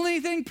 the only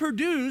thing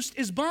produced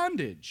is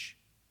bondage.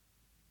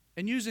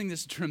 And using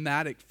this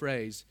dramatic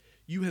phrase,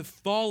 you have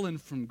fallen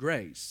from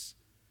grace,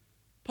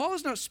 Paul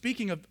is not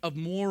speaking of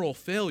moral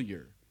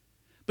failure,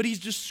 but he's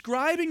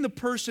describing the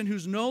person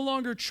who's no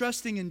longer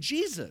trusting in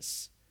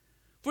Jesus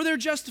for their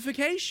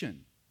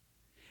justification.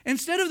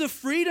 Instead of the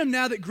freedom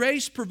now that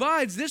grace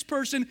provides, this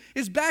person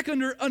is back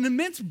under an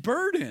immense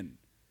burden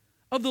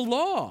of the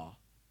law,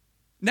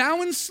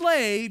 now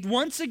enslaved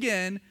once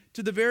again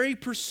to the very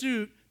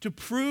pursuit to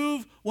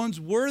prove one's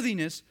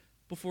worthiness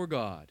before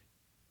God.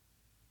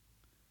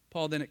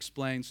 Paul then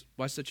explains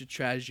why such a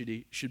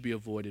tragedy should be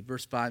avoided.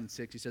 Verse 5 and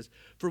 6, he says,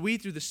 "For we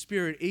through the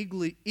Spirit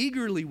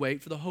eagerly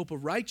wait for the hope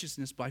of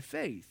righteousness by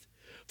faith.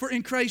 For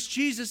in Christ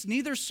Jesus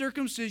neither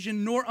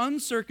circumcision nor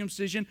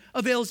uncircumcision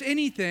avails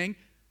anything,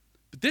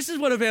 but this is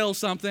what avails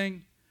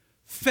something,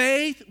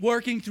 faith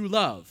working through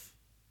love."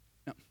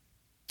 Now,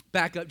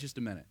 back up just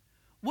a minute.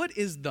 What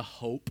is the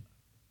hope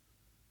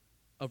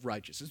of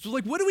righteousness? So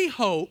what do we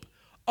hope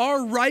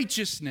our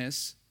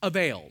righteousness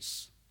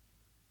avails?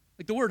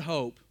 The word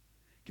hope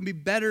can be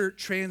better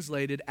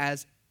translated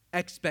as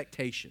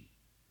expectation.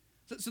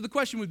 So the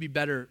question would be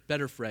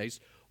better phrased.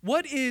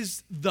 What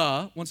is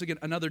once again,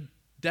 another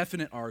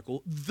definite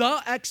article,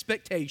 the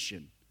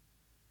expectation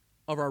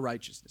of our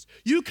righteousness?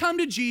 You come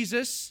to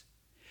Jesus,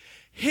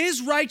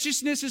 his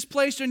righteousness is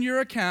placed on your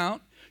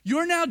account,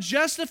 you're now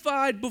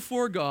justified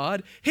before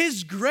God,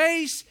 his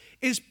grace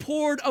is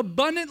poured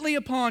abundantly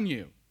upon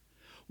you.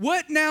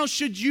 What now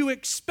should you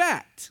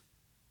expect?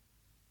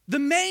 The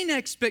main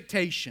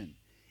expectation,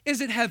 is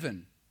it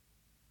heaven?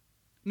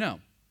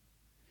 No.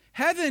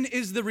 Heaven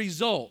is the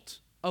result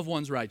of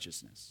one's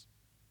righteousness.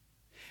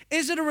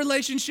 Is it a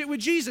relationship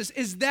with Jesus?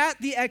 Is that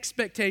the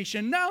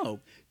expectation? No.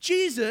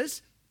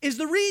 Jesus is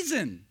the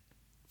reason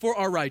for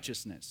our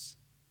righteousness.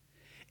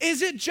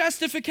 Is it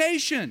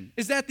justification?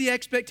 Is that the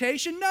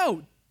expectation?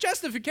 No.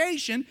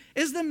 Justification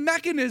is the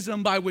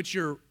mechanism by which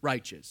you're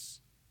righteous.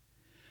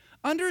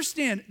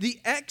 Understand, the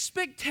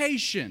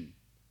expectation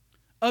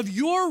of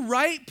your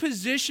right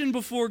position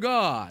before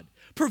God,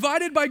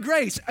 provided by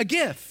grace, a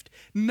gift,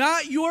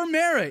 not your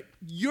merit,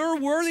 your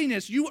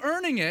worthiness, you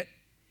earning it,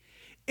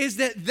 is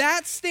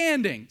that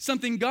standing,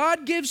 something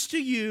God gives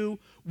to you,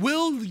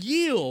 will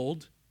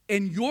yield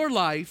in your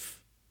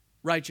life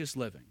righteous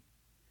living.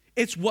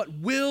 It's what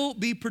will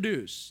be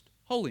produced,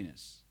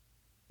 holiness,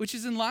 which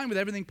is in line with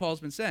everything Paul's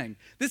been saying.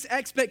 This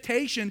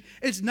expectation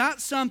is not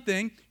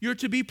something you're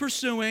to be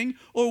pursuing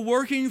or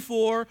working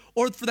for,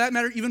 or for that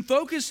matter, even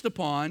focused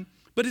upon,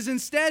 but is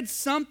instead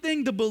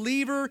something the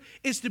believer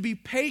is to be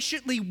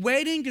patiently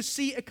waiting to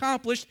see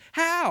accomplished.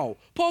 How?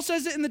 Paul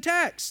says it in the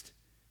text.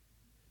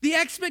 The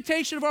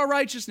expectation of our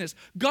righteousness,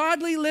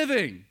 godly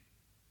living.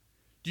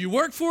 Do you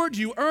work for it? Do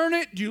you earn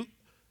it?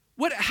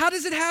 How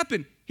does it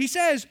happen? He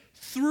says,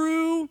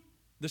 through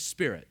the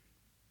Spirit.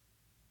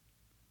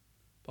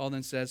 Paul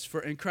then says,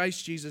 "For in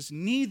Christ Jesus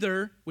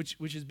neither," which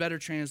is better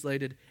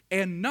translated,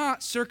 "and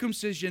not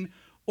circumcision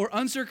or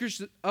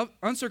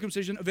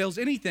uncircumcision avails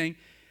anything."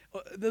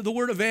 The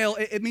word avail,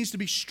 it means to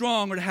be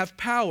strong or to have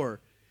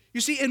power.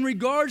 You see, in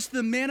regards to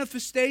the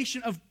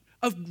manifestation of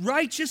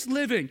righteous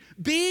living,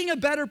 being a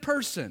better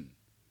person,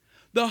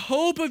 the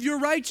hope of your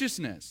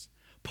righteousness,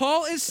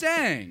 Paul is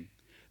saying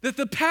that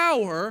the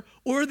power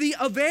or the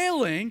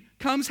availing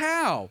comes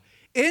how?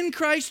 In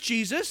Christ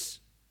Jesus.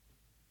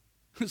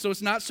 So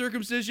it's not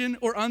circumcision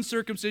or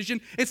uncircumcision.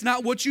 It's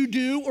not what you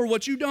do or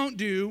what you don't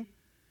do.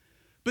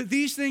 But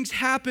these things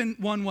happen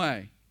one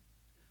way,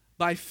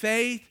 by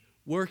faith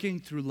working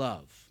through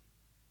love.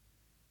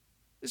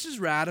 This is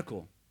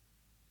radical.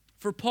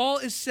 For Paul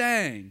is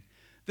saying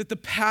that the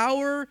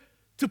power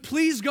to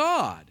please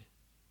God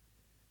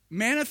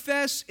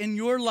manifests in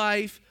your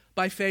life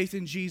by faith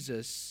in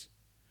Jesus,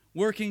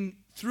 working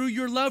through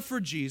your love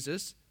for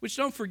Jesus, which,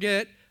 don't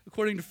forget,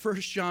 according to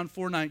 1 John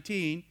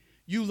 4:19,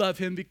 you love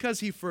him because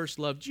he first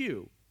loved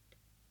you.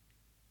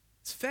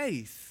 It's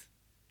faith.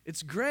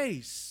 It's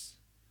grace.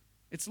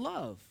 It's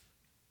love.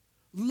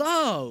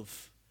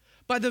 Love,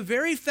 by the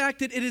very fact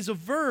that it is a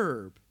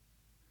verb,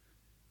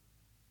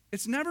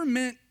 it's never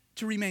meant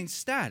to remain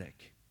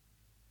static.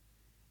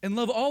 And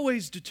love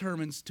always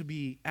determines to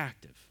be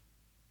active.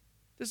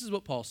 This is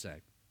what Paul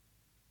said.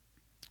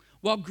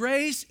 While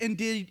grace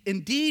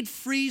indeed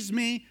frees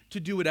me to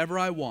do whatever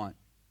I want,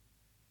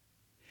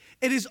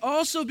 it is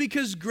also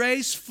because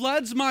grace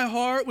floods my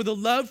heart with a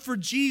love for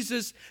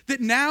Jesus that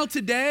now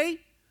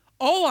today,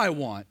 all I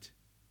want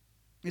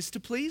is to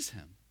please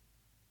him.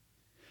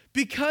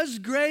 Because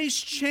grace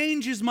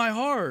changes my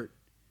heart,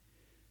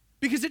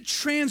 because it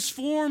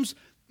transforms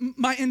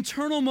my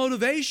internal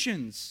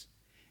motivations,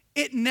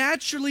 it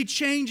naturally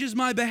changes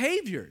my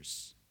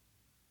behaviors.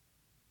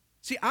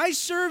 See, I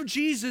serve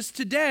Jesus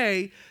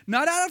today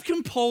not out of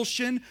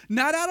compulsion,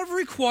 not out of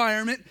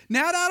requirement,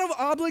 not out of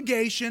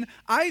obligation.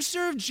 I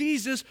serve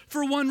Jesus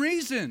for one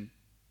reason.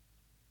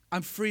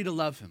 I'm free to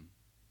love him.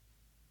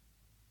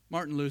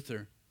 Martin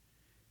Luther,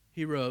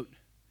 he wrote,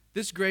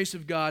 "This grace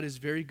of God is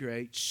very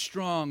great,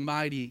 strong,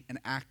 mighty, and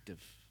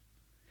active.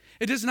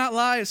 It does not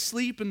lie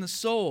asleep in the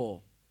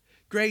soul.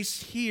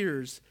 Grace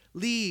hears,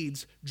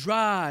 leads,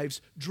 drives,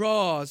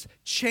 draws,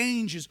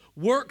 changes,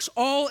 works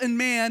all in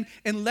man,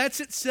 and lets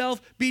itself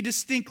be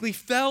distinctly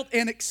felt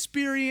and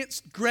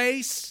experienced.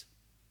 Grace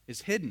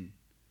is hidden,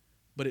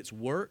 but its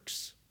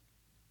works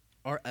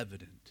are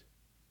evident."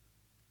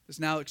 This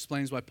now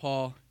explains why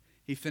Paul,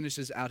 he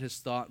finishes out his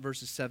thought,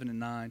 verses 7 and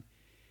 9.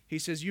 He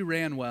says, "You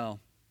ran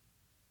well.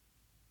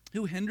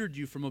 Who hindered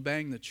you from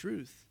obeying the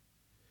truth?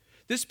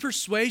 This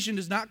persuasion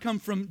does not come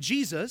from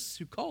Jesus,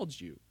 who called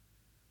you.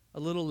 A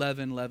little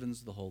leaven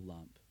leavens the whole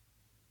lump."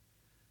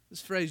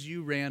 This phrase,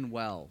 "you ran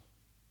well,"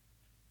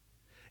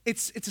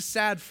 it's a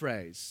sad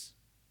phrase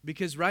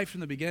because right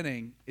from the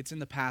beginning, it's in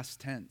the past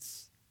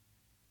tense.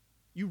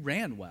 You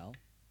ran well.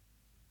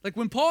 Like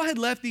when Paul had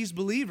left these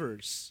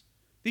believers,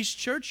 these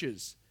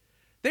churches,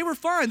 they were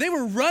fine. They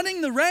were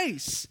running the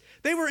race.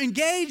 They were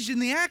engaged in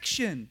the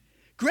action.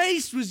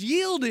 Grace was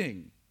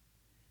yielding.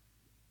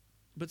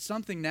 But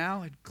something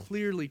now had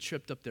clearly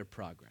tripped up their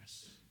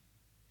progress.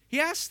 He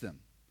asked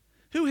them,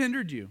 "Who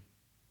hindered you?"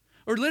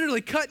 Or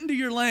literally cut into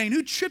your lane.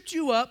 Who tripped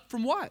you up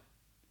from what?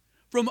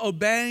 From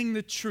obeying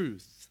the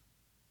truth.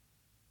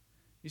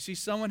 You see,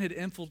 someone had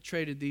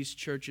infiltrated these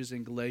churches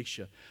in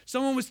Galatia.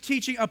 Someone was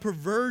teaching a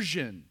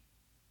perversion,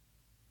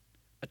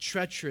 a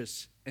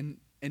treacherous and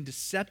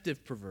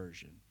deceptive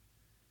perversion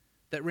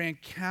that ran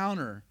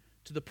counter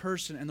to the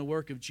person and the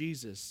work of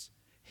Jesus,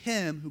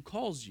 him who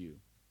calls you.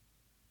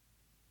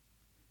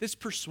 This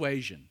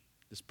persuasion,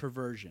 this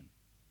perversion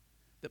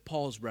that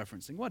Paul is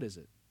referencing, what is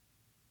it?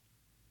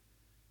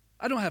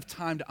 I don't have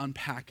time to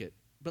unpack it,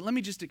 but let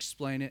me just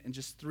explain it in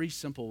just 3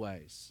 simple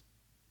ways.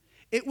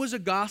 It was a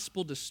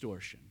gospel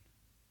distortion.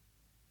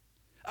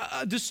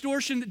 A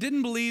distortion that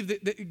didn't believe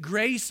that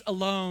grace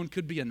alone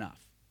could be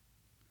enough.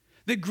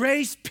 That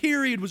grace,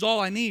 period, was all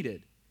I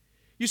needed.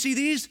 You see,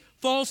 these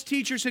false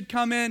teachers had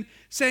come in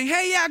saying,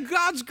 "Hey, yeah,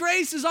 God's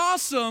grace is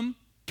awesome,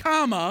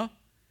 comma,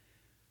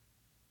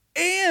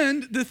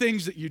 and the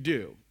things that you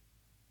do."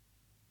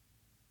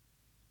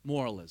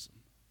 Moralism.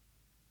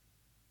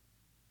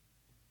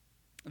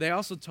 They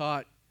also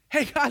taught,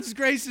 "Hey, God's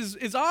grace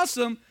is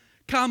awesome,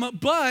 comma,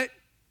 but,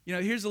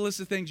 here's a list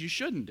of things you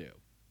shouldn't do."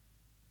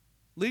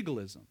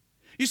 Legalism.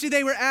 You see,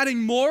 they were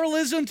adding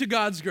moralism to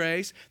God's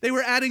grace. They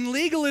were adding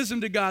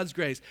legalism to God's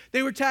grace.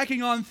 They were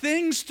tacking on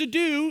things to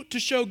do to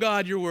show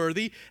God you're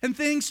worthy and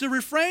things to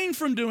refrain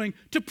from doing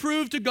to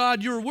prove to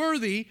God you're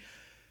worthy.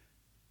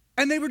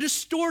 And they were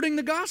distorting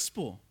the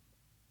gospel.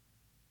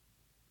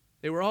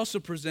 They were also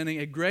presenting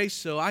a grace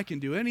so I can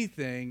do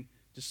anything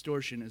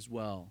distortion as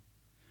well.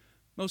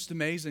 Most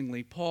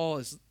amazingly, Paul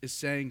is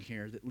saying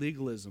here that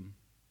legalism,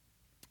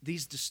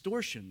 these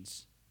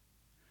distortions,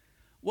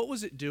 what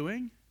was it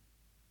doing?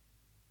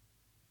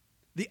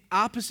 The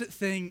opposite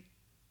thing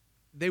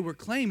they were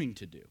claiming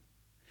to do.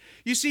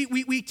 You see,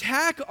 we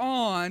tack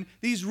on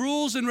these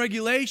rules and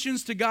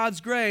regulations to God's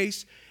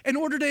grace in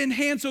order to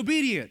enhance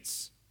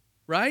obedience,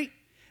 right?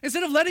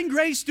 Instead of letting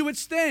grace do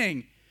its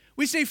thing,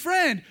 we say,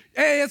 "Friend,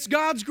 hey, it's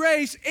God's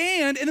grace,"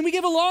 and then we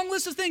give a long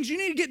list of things you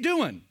need to get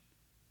doing.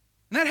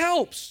 And that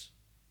helps.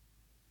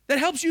 That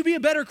helps you be a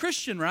better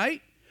Christian,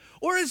 right?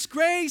 Or it's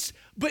grace,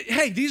 but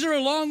hey, these are a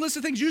long list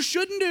of things you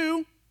shouldn't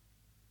do.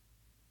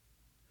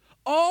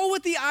 All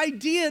with the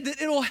idea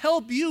that it'll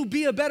help you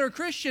be a better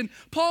Christian.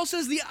 Paul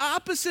says the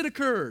opposite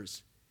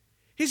occurs.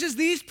 He says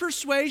these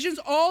persuasions,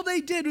 all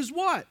they did was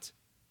what?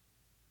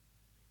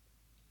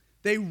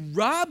 They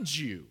robbed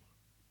you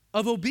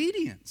of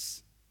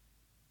obedience.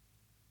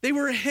 They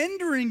were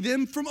hindering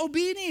them from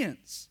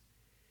obedience.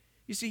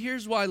 You see,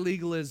 here's why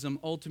legalism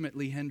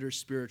ultimately hinders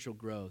spiritual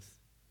growth.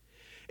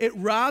 It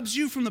robs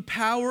you from the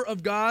power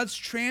of God's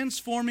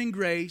transforming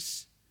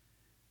grace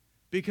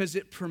because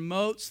it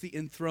promotes the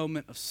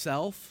enthronement of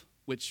self,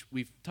 which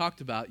we've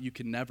talked about, you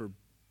can never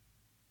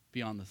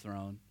be on the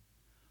throne,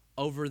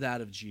 over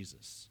that of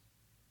Jesus.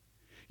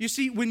 You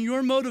see, when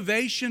your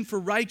motivation for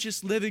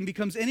righteous living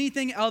becomes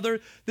anything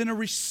other than a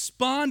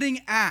responding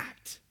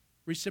act,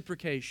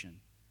 reciprocation,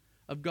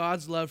 of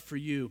God's love for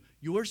you,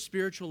 your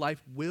spiritual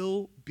life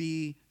will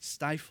be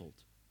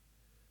stifled.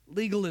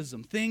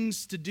 legalism,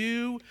 things to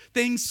do,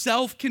 things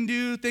self can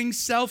do, things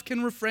self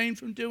can refrain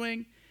from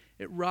doing.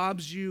 It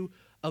robs you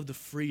of the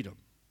freedom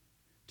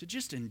to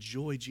just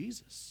enjoy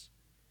Jesus,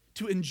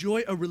 to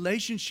enjoy a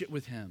relationship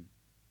with him.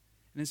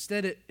 And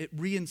instead, it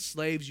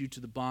re-enslaves you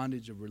to the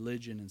bondage of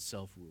religion and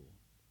self-rule.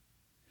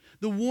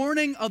 The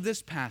warning of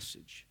this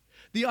passage,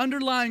 the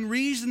underlying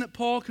reason that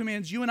Paul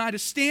commands you and I to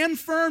stand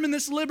firm in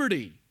this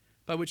liberty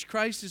by which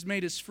Christ has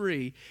made us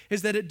free,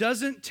 is that it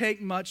doesn't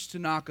take much to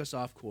knock us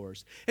off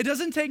course. It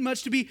doesn't take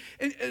much to be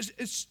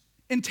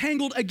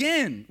entangled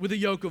again with a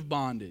yoke of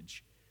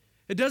bondage.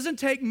 It doesn't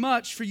take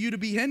much for you to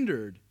be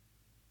hindered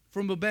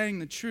from obeying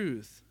the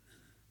truth.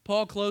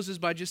 Paul closes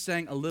by just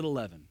saying a little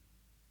leaven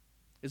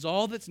is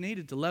all that's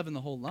needed to leaven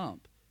the whole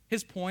lump.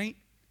 His point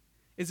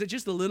is that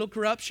just a little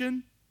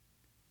corruption,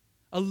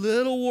 a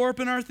little warp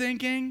in our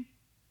thinking,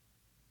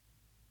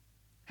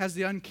 has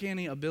the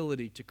uncanny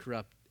ability to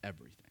corrupt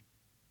everything.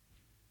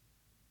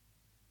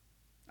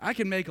 I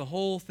can make a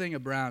whole thing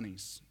of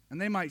brownies,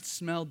 and they might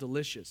smell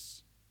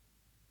delicious.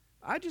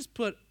 I just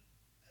put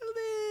a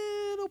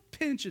little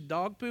pinch of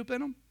dog poop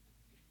in them.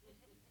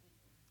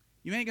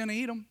 You ain't going to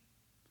eat them.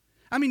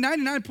 I mean,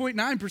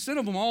 99.9%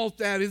 of them all,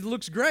 it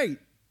looks great.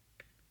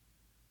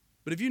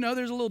 But if you know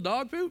there's a little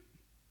dog poop,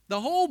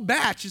 the whole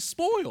batch is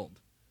spoiled.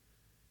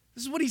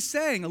 This is what he's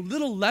saying, a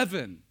little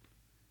leaven.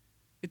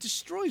 It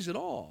destroys it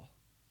all.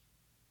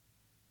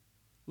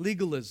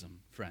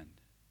 Legalism, friend.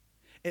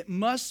 It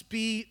must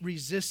be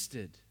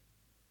resisted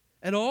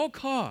at all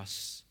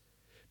costs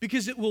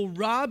because it will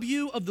rob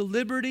you of the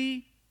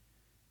liberty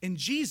in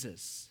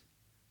Jesus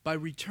by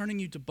returning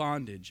you to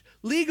bondage.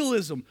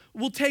 Legalism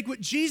will take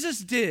what Jesus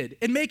did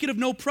and make it of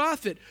no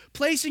profit,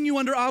 placing you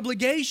under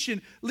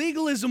obligation.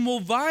 Legalism will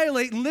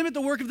violate and limit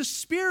the work of the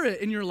Spirit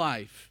in your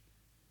life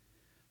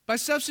by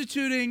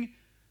substituting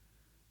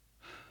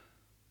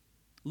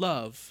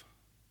love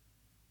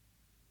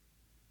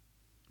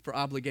for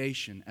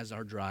obligation as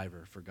our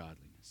driver for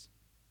godliness.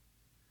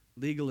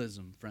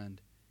 Legalism,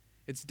 friend,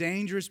 it's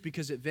dangerous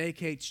because it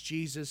vacates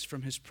Jesus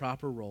from his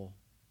proper role,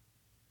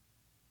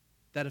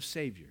 that of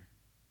Savior.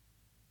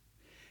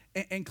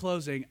 In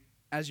closing,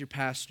 as your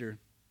pastor,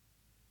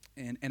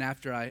 and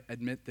after I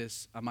admit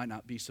this, I might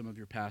not be some of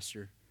your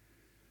pastor,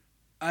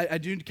 I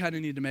do kind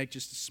of need to make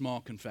just a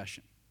small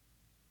confession.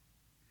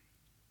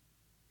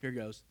 Here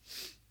goes.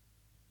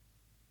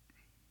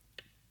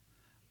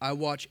 I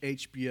watch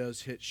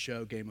HBO's hit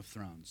show Game of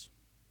Thrones,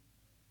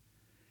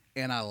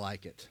 and I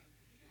like it.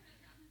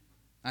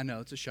 I know,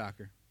 it's a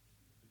shocker.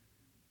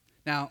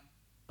 Now,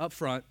 up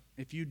front,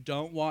 if you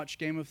don't watch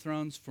Game of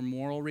Thrones for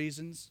moral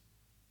reasons,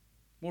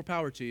 more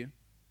power to you.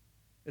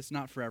 It's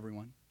not for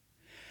everyone.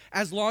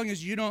 As long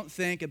as you don't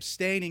think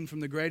abstaining from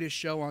the greatest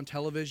show on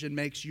television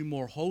makes you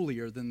more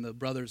holier than the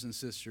brothers and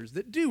sisters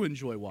that do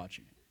enjoy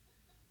watching it.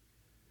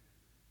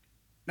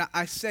 Now,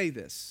 I say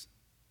this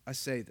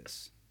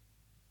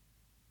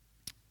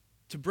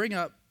to bring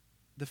up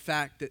the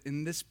fact that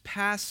in this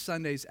past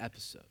Sunday's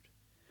episode,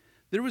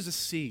 there was a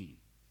scene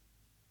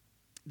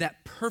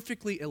that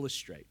perfectly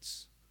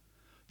illustrates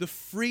the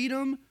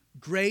freedom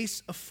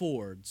grace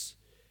affords.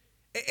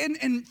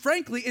 And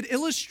frankly, it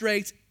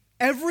illustrates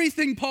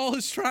everything Paul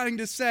is trying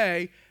to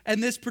say in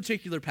this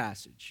particular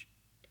passage.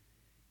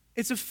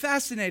 It's a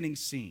fascinating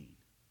scene.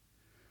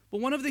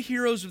 But one of the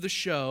heroes of the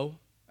show,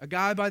 a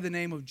guy by the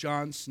name of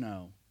Jon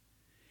Snow,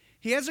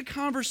 he has a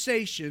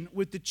conversation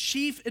with the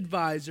chief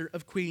advisor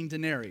of Queen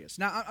Daenerys.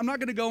 Now, I'm not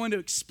going to go into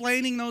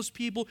explaining those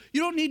people. You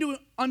don't need to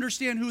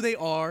understand who they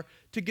are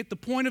to get the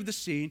point of the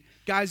scene.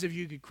 Guys, if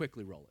you could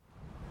quickly roll it.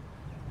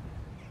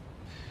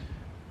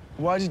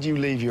 Why did you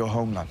leave your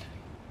homeland?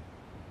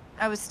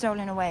 I was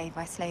stolen away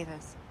by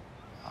slavers.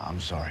 I'm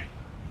sorry.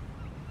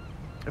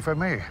 If I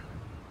may,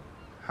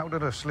 how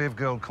did a slave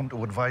girl come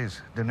to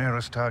advise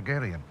Daenerys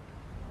Targaryen?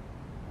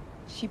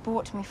 She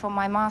bought me from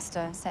my master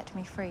and set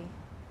me free.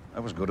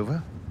 That was good of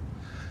her.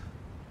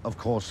 Of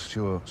course,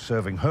 you're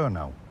serving her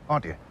now,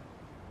 aren't you?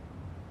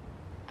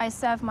 I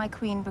serve my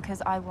queen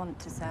because I want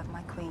to serve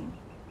my queen.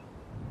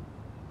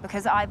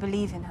 Because I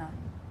believe in her.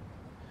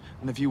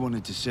 And if you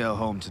wanted to sail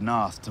home to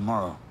Narth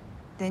tomorrow?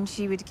 Then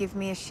she would give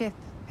me a ship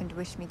and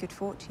wish me good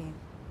fortune.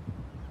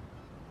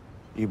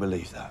 You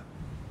believe that?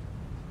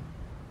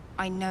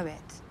 I know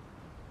it.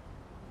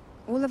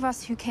 All of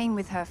us who came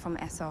with her from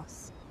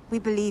Essos, we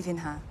believe in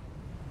her.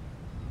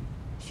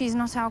 She's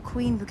not our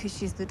queen because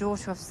she's the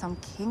daughter of some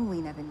king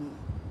we never knew.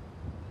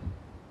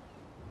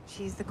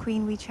 She's the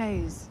queen we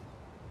chose.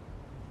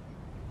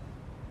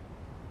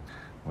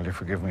 Will you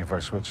forgive me if I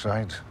switch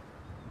sides?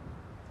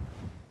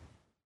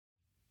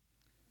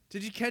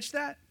 Did you catch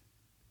that?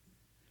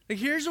 Like,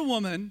 here's a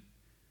woman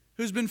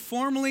who's been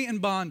formerly in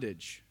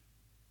bondage,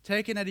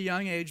 taken at a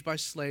young age by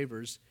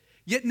slavers,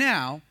 yet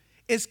now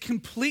is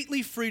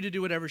completely free to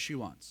do whatever she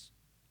wants.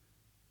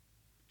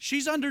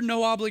 She's under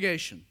no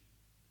obligation,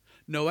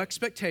 no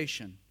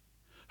expectation.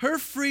 Her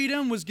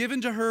freedom was given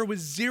to her with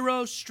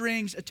zero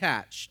strings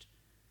attached.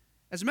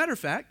 As a matter of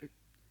fact,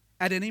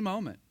 at any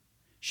moment,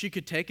 she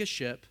could take a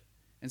ship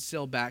and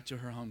sail back to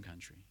her home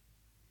country.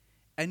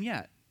 And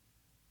yet,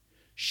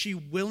 she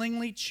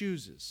willingly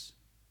chooses,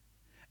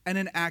 in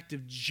an act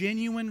of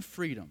genuine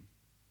freedom,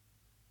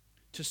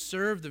 to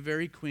serve the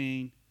very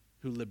queen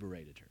who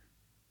liberated her,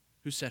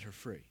 who set her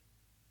free.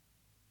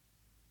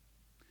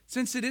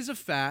 Since it is a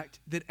fact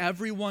that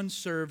everyone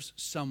serves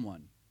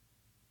someone,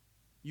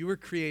 you were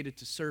created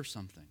to serve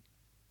something.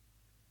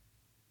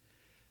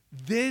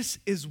 This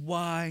is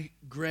why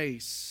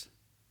grace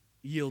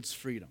yields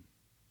freedom.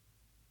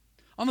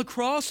 On the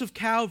cross of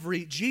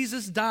Calvary,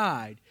 Jesus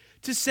died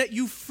to set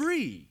you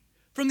free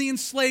from the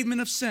enslavement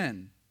of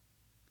sin.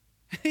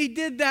 He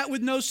did that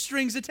with no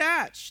strings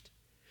attached.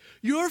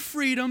 Your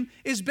freedom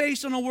is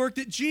based on a work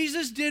that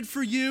Jesus did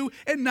for you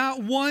and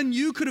not one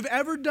you could have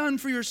ever done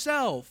for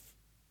yourself.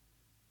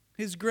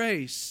 His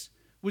grace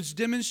was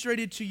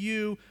demonstrated to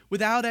you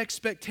without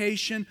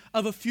expectation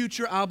of a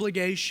future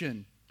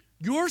obligation.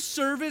 Your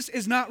service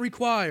is not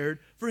required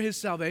for His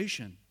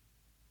salvation.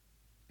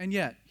 And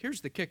yet,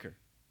 here's the kicker.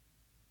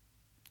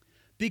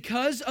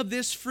 Because of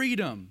this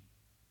freedom,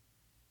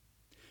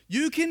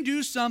 you can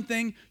do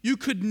something you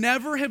could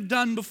never have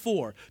done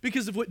before.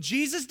 Because of what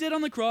Jesus did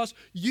on the cross,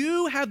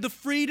 you have the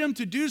freedom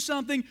to do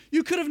something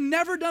you could have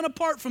never done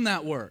apart from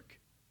that work.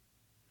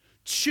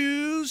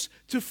 Choose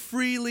to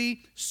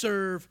freely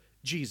serve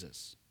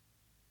Jesus.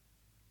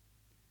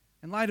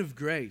 In light of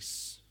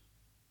grace,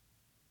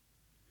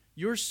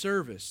 your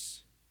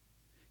service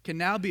can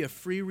now be a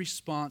free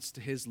response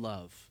to His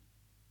love,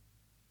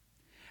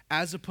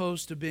 as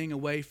opposed to being a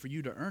way for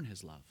you to earn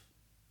His love.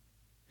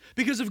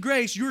 Because of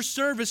grace, your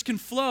service can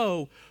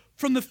flow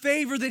from the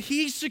favor that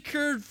He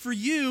secured for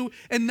you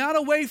and not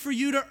a way for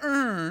you to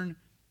earn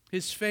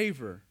His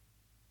favor.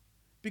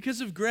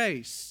 Because of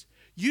grace,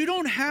 you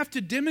don't have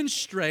to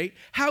demonstrate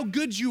how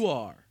good you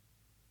are.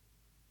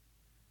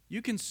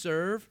 You can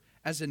serve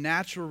as a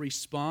natural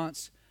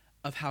response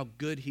of how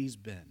good He's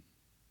been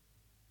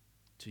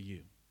to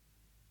you.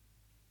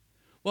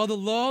 While the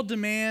law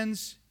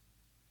demands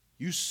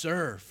you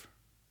serve,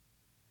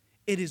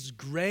 it is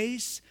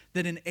grace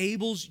that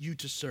enables you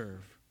to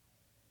serve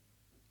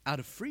out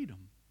of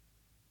freedom.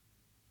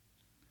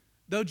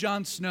 Though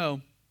Jon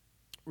Snow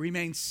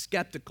remains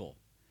skeptical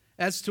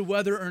as to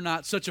whether or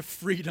not such a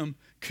freedom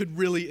could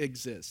really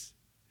exist,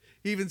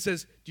 he even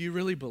says, "Do you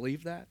really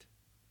believe that?"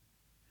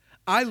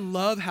 I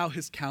love how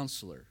his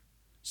counselor,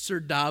 Sir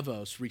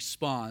Davos,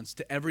 responds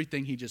to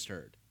everything he just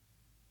heard.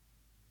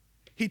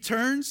 He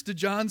turns to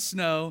Jon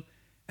Snow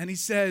and he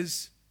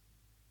says,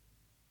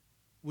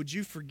 "Would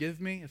you forgive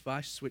me if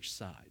I switch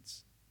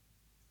sides?"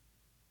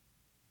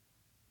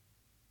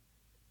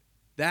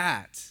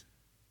 That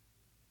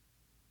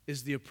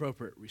is the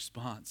appropriate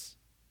response.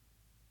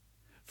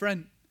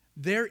 Friend,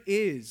 there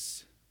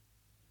is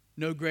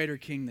no greater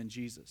king than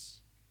Jesus.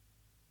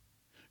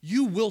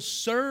 You will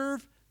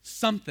serve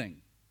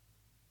something.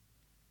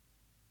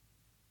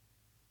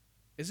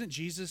 Isn't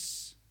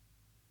Jesus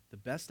the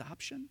best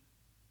option?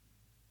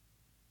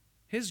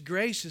 His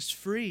grace is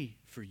free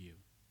for you.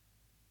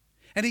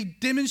 And He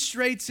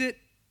demonstrates it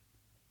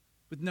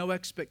with no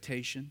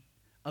expectation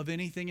of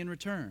anything in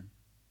return.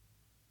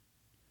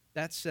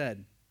 That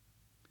said,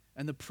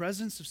 in the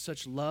presence of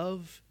such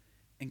love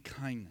and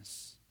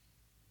kindness,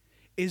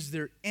 is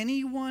there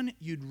anyone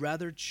you'd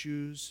rather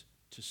choose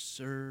to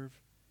serve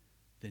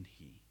than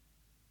He?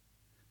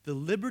 The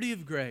liberty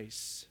of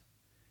grace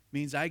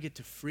means I get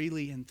to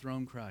freely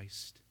enthrone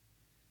Christ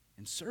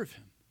and serve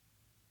Him.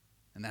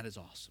 And that is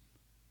awesome.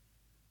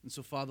 And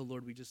so, Father,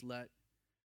 Lord, we just let